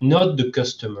not the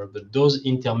customer, but those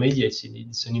intermediates.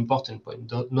 It's an important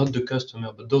point. Not the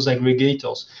customer, but those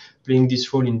aggregators playing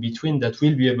this role in between that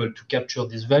will be able to capture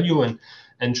this value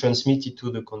and transmit it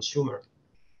to the consumer.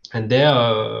 And there,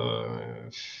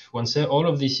 once all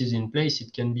of this is in place,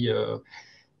 it can be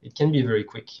very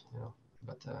quick.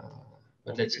 But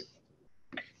But let's see.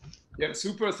 Yeah,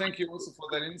 super. Thank you also for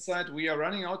that insight. We are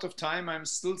running out of time. I'm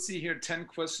still see here 10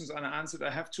 questions unanswered. I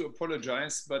have to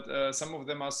apologize, but some of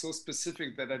them are so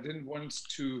specific that I didn't want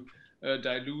to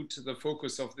dilute the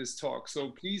focus of this talk. So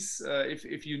please,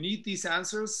 if you need these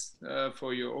answers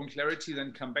for your own clarity,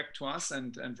 then come back to us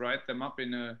and write them up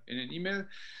in an email.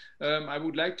 I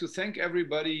would like to thank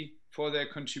everybody for their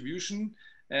contribution.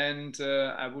 And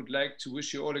I would like to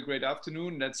wish you all a great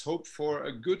afternoon. Let's hope for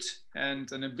a good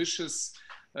and an ambitious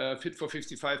Fit for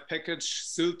 55 package,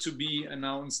 still to be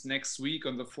announced next week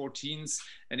on the 14th.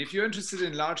 And if you're interested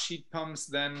in large heat pumps,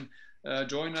 then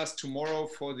join us tomorrow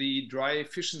for the dry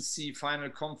efficiency final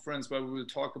conference, where we will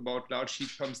talk about large heat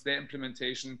pumps, their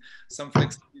implementation, some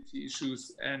flexibility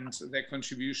issues, and their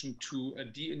contribution to a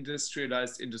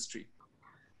deindustrialized industry.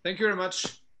 Thank you very much,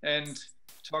 and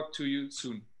talk to you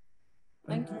soon.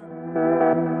 Thank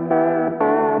you.